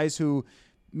these guys who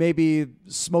maybe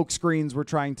smoke screens we're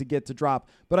trying to get to drop.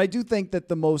 But I do think that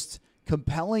the most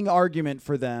compelling argument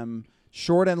for them,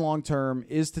 short and long term,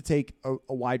 is to take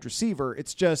a wide receiver.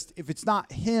 It's just, if it's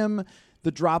not him,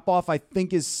 the drop off I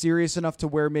think is serious enough to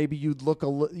where maybe you'd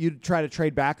try to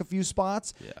trade back a few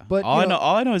spots. Yeah. But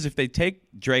all I know is if they take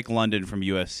Drake London from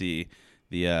USC,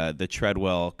 the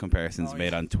Treadwell comparisons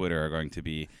made on Twitter are going to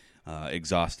be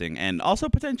exhausting, and also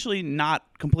potentially not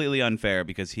completely unfair,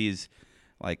 because he's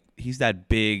that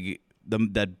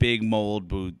big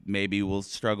mold who maybe will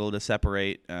struggle to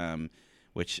separate,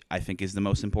 which I think is the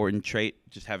most important trait.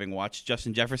 Just having watched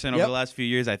Justin Jefferson over the last few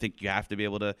years, I think you have to be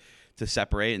able to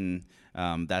separate, and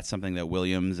that's something that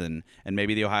Williams and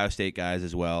maybe the Ohio State guys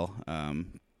as well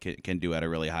can do at a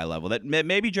really high level. That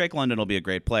maybe Drake London will be a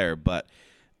great player, but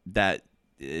that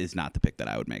is not the pick that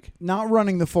I would make. Not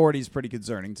running the 40 is pretty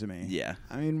concerning to me. Yeah.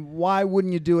 I mean, why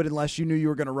wouldn't you do it unless you knew you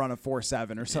were going to run a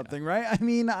 4.7 or something, right? I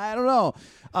mean, I don't know.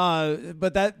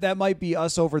 But that might be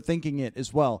us overthinking it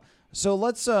as well. So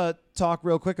let's talk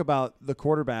real quick about the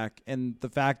quarterback and the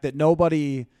fact that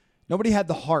nobody had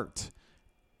the heart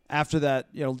after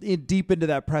that, deep into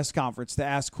that press conference to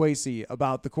ask Kwesi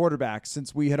about the quarterback,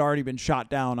 since we had already been shot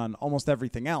down on almost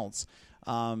everything else.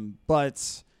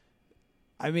 But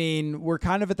I mean, we're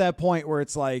kind of at that point where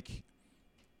it's like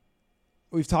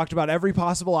we've talked about every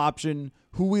possible option,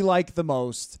 who we like the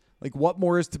most, like what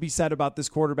more is to be said about this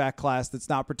quarterback class that's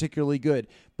not particularly good.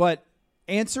 But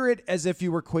answer it as if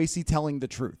you were Kwesi telling the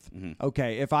truth. Mm-hmm.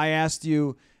 Okay, if I asked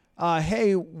you,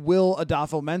 hey, Will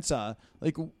Adafo-Mensah,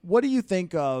 like what do you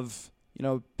think of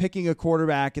picking a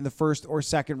quarterback in the first or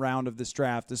second round of this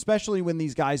draft, especially when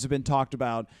these guys have been talked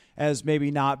about as maybe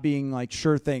not being like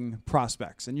sure thing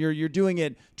prospects, and you're doing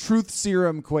it truth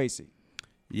serum Kwesi.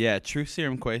 Yeah, truth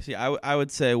serum Kwesi. I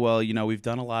would say, well, we've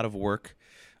done a lot of work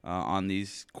on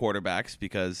these quarterbacks,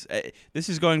 because this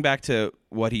is going back to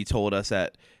what he told us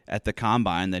at the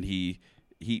combine, that he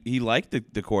liked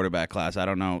the quarterback class. I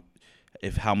don't know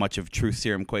how much of truth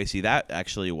serum Kwesi that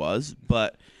actually was,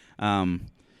 but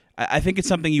I think it's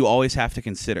something you always have to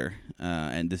consider,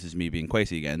 and this is me being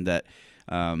Kwesi again, that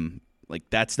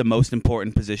that's the most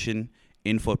important position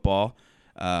in football.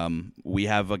 We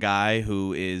have a guy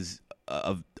who is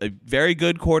a very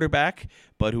good quarterback,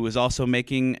 but who is also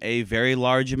making a very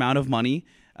large amount of money,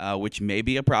 which may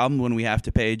be a problem when we have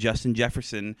to pay Justin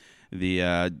Jefferson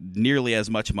the nearly as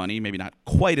much money, maybe not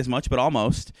quite as much, but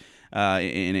almost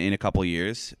in a couple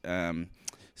years.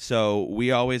 So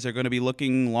we always are going to be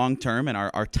looking long-term, and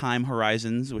our time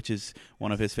horizons, which is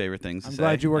one of his favorite things to say. I'm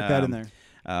glad you worked that in there.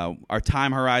 Our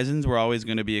time horizons, we're always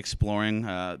going to be exploring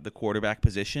the quarterback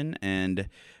position, and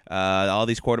all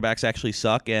these quarterbacks actually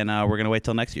suck, and we're going to wait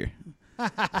till next year. Yeah,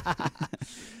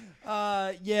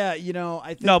 I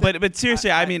think no, but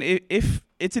seriously, I mean, if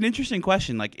it's an interesting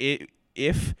question, like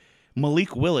if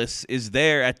Malik Willis is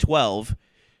there at 12,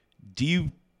 do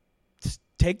you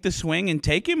take the swing and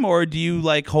take him, or do you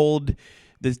hold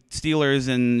the Steelers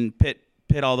and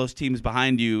pit all those teams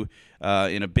behind you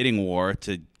in a bidding war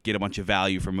to get a bunch of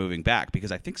value for moving back?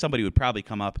 Because I think somebody would probably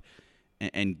come up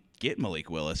and get Malik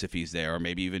Willis if he's there, or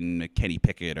maybe even Kenny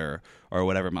Pickett or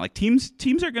whatever. Like teams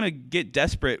are going to get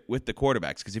desperate with the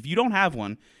quarterbacks, because if you don't have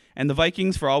one, and the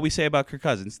Vikings, for all we say about Kirk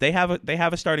Cousins, they have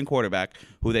a starting quarterback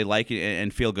who they like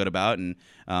and feel good about, and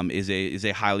is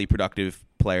a highly productive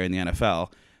player in the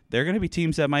NFL. There are going to be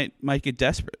teams that might get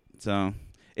desperate. So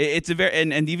it's a very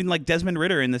and even like Desmond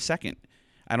Ridder in the second,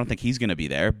 I don't think he's going to be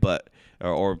there, but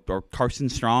or Carson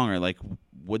Strong, or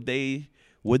would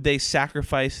they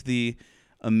sacrifice the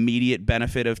immediate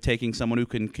benefit of taking someone who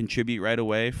can contribute right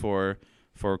away for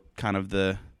kind of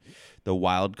the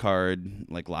wild card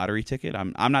lottery ticket?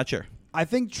 I'm not sure. I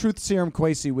think Truth Serum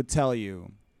Kwesi would tell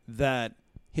you that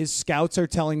his scouts are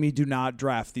telling me do not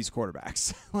draft these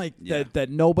quarterbacks. That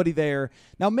nobody there.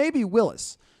 Now maybe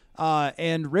Willis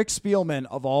and Rick Spielman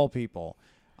of all people.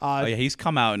 He's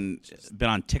come out and been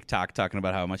on TikTok talking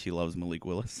about how much he loves Malik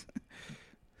Willis.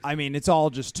 I mean, it's all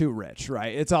just too rich,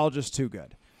 right? It's all just too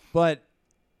good. But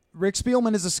Rick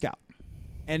Spielman is a scout,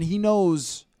 and he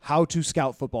knows how to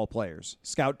scout football players,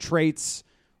 scout traits,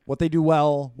 what they do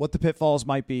well, what the pitfalls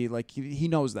might be. He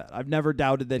knows that. I've never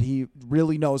doubted that he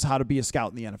really knows how to be a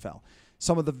scout in the NFL.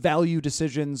 Some of the value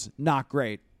decisions, not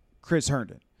great. Chris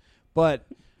Herndon. But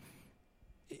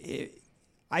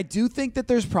I do think that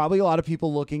there's probably a lot of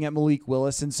people looking at Malik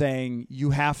Willis and saying,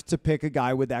 you have to pick a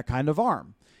guy with that kind of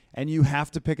arm, and you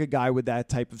have to pick a guy with that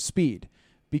type of speed,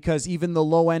 because even the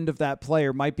low end of that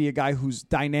player might be a guy who's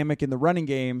dynamic in the running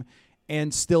game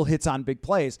and still hits on big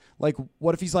plays.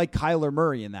 What if he's like Kyler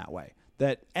Murray in that way?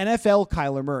 that NFL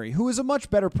Kyler Murray, who is a much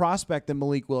better prospect than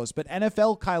Malik Willis, but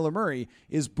NFL Kyler Murray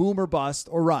is boom or bust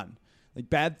or run. Like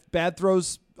bad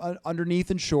throws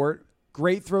underneath and short,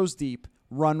 great throws deep,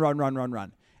 run.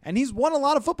 And he's won a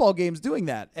lot of football games doing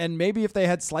that. And maybe if they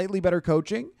had slightly better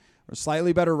coaching or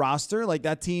slightly better roster, like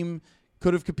that team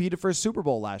could have competed for a Super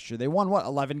Bowl last year. They won,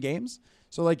 11 games?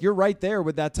 So, like, you're right there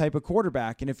with that type of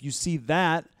quarterback. And if you see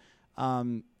that,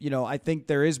 I think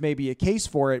there is maybe a case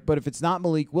for it. But if it's not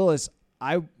Malik Willis,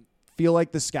 I feel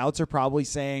like the scouts are probably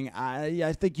saying,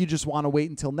 I think you just want to wait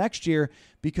until next year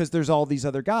because there's all these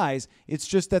other guys. It's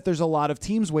just that there's a lot of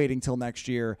teams waiting till next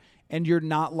year, and you're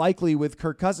not likely with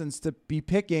Kirk Cousins to be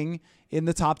picking in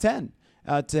the top 10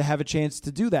 to have a chance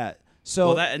to do that.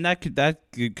 So that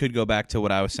could go back to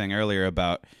what I was saying earlier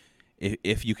about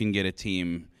if you can get a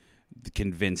team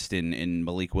convinced in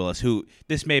Malik Willis, who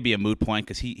this may be a moot point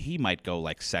because he might go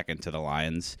like second to the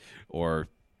Lions or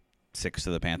sixth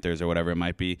to the Panthers or whatever it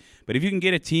might be. But if you can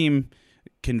get a team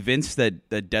convinced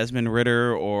that Desmond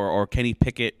Ridder or Kenny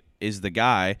Pickett is the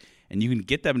guy, and you can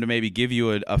get them to maybe give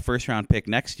you a first-round pick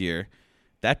next year,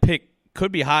 that pick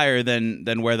could be higher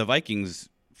than where the Vikings'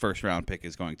 first-round pick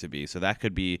is going to be. So that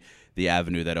could be the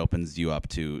avenue that opens you up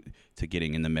to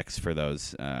getting in the mix for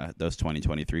those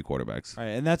 2023 quarterbacks. All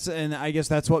right, and I guess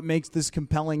that's what makes this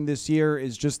compelling this year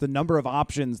is just the number of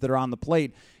options that are on the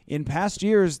plate. In past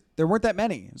years, there weren't that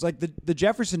many. It's like the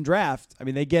Jefferson draft. I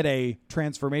mean, they get a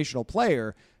transformational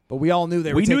player, but we all knew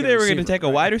they were going to take a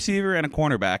wide receiver and a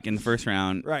cornerback in the first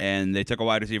round, right? And they took a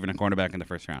wide receiver and a cornerback in the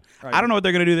first round. Right. I don't know what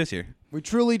they're going to do this year. We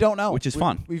truly don't know, which is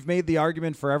fun. We've made the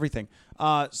argument for everything.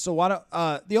 So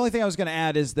the only thing I was going to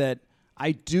add is that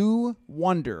I do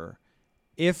wonder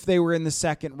if they were in the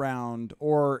second round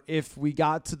or if we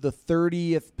got to the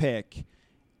 30th pick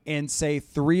and say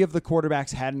 3 of the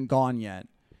quarterbacks hadn't gone yet,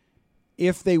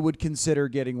 if they would consider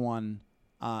getting one.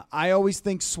 I always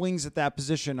think swings at that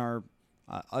position are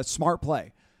a smart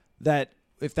play, that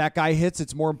if that guy hits,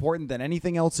 it's more important than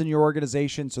anything else in your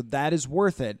organization. So that is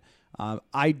worth it.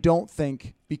 I don't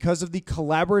think, because of the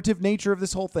collaborative nature of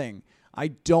this whole thing, I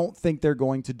don't think they're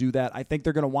going to do that. I think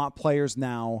they're going to want players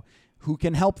now who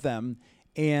can help them.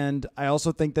 And I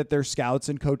also think that their scouts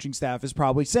and coaching staff is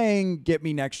probably saying, get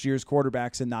me next year's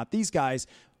quarterbacks and not these guys.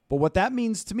 But what that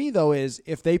means to me, though, is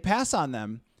if they pass on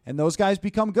them and those guys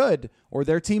become good or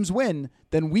their teams win,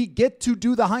 then we get to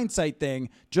do the hindsight thing,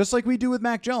 just like we do with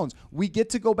Mac Jones. We get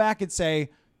to go back and say,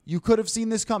 you could have seen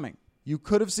this coming. You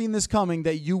could have seen this coming,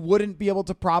 that you wouldn't be able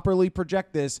to properly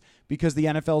project this because the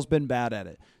NFL's been bad at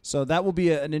it. So that will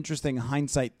be an interesting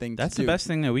hindsight thing to do. That's the best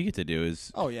thing that we get to do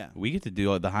is we get to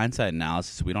do the hindsight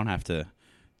analysis. We don't have to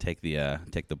take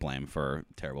the blame for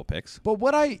terrible picks. But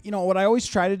what I always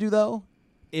try to do, though,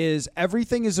 is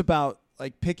everything is about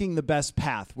like picking the best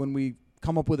path when we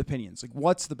come up with opinions. Like,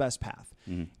 what's the best path?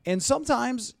 Mm-hmm. And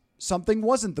sometimes something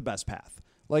wasn't the best path.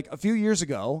 Like a few years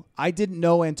ago, I didn't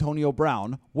know Antonio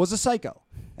Brown was a psycho.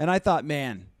 And I thought,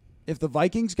 man, if the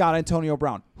Vikings got Antonio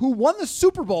Brown, who won the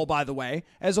Super Bowl, by the way,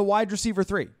 as a wide receiver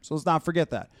 3, so let's not forget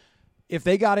that. If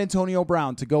they got Antonio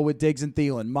Brown to go with Diggs and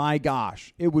Thielen, my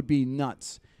gosh, it would be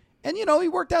nuts. And, he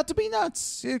worked out to be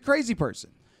nuts. He's a crazy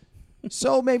person.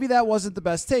 So maybe that wasn't the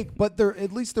best take, but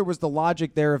at least there was the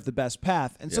logic there of the best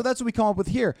path. And so that's what we come up with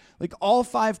here. Like, all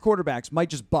 5 quarterbacks might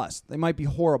just bust. They might be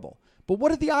horrible. But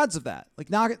what are the odds of that? Like,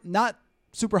 not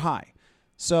super high.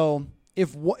 So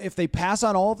if they pass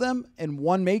on all of them and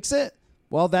one makes it,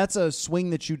 well, that's a swing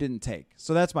that you didn't take.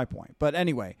 So that's my point. But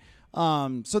anyway,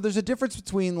 so there's a difference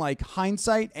between like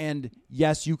hindsight and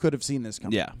yes, you could have seen this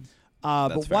coming. Yeah.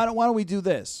 But why don't we do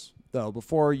this though?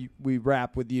 Before we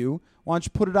wrap with you, why don't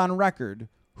you put it on record?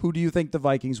 Who do you think the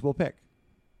Vikings will pick?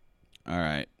 All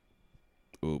right.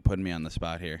 Ooh, putting me on the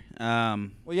spot here. Well,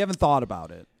 you haven't thought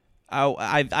about it.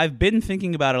 I've been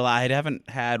thinking about it a lot. I haven't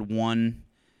had one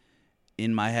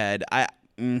in my head. I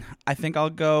think I'll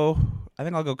go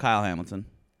Kyle Hamilton.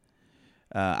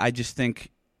 I just think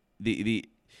it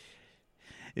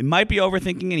might be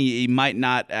overthinking, and he might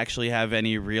not actually have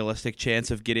any realistic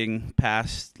chance of getting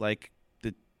past like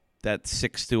that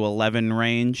 6 to 11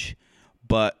 range.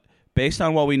 But based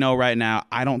on what we know right now,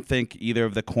 I don't think either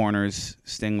of the corners,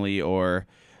 Stingley or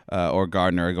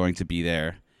Gardner, are going to be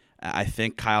there. I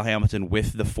think Kyle Hamilton,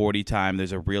 with the 40 time,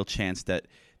 there's a real chance that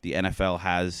the NFL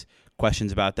has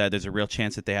questions about that. There's a real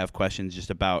chance that they have questions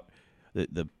just about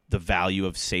the value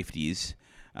of safeties,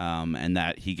 and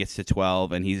that he gets to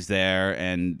 12 and he's there,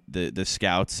 and the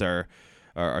scouts are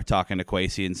talking to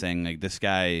Kwesi and saying, like, this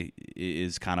guy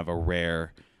is kind of a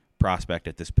rare prospect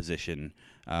at this position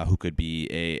who could be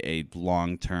a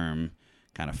long-term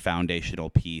kind of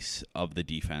foundational piece of the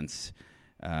defense.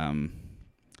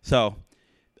 So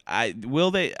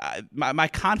My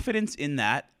confidence in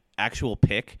that actual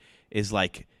pick is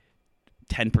like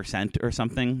 10% or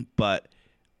something, but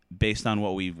based on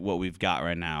what we've got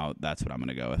right now, that's what I'm going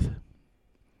to go with.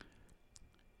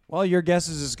 Well, your guess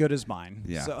is as good as mine.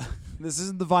 Yeah. So this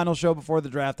isn't the final show before the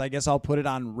draft. I guess I'll put it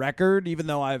on record, even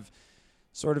though I've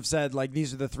sort of said, like,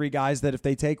 these are the 3 guys that if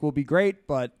they take will be great,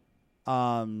 but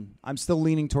I'm still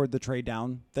leaning toward the trade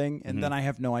down thing, and then I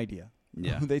have no idea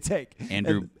who they take.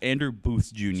 Andrew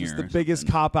Booth Jr. Just the biggest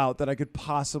cop-out that I could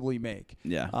possibly make.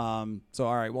 Yeah. So,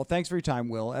 all right. Well, thanks for your time,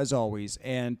 Will, as always.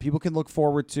 And people can look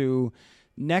forward to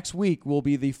next week will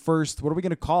be the first, what are we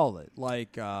going to call it?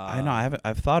 Like, I know.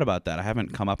 I've thought about that. I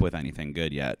haven't come up with anything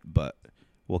good yet, but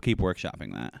we'll keep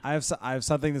workshopping that. I have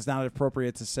something that's not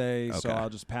appropriate to say, so Okay. I'll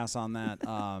just pass on that.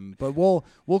 But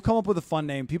we'll come up with a fun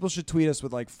name. People should tweet us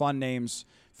with like fun names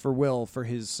for Will for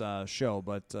his show.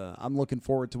 But I'm looking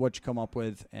forward to what you come up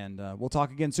with, and we'll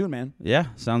talk again soon, man. Yeah,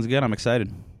 sounds good. I'm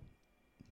excited.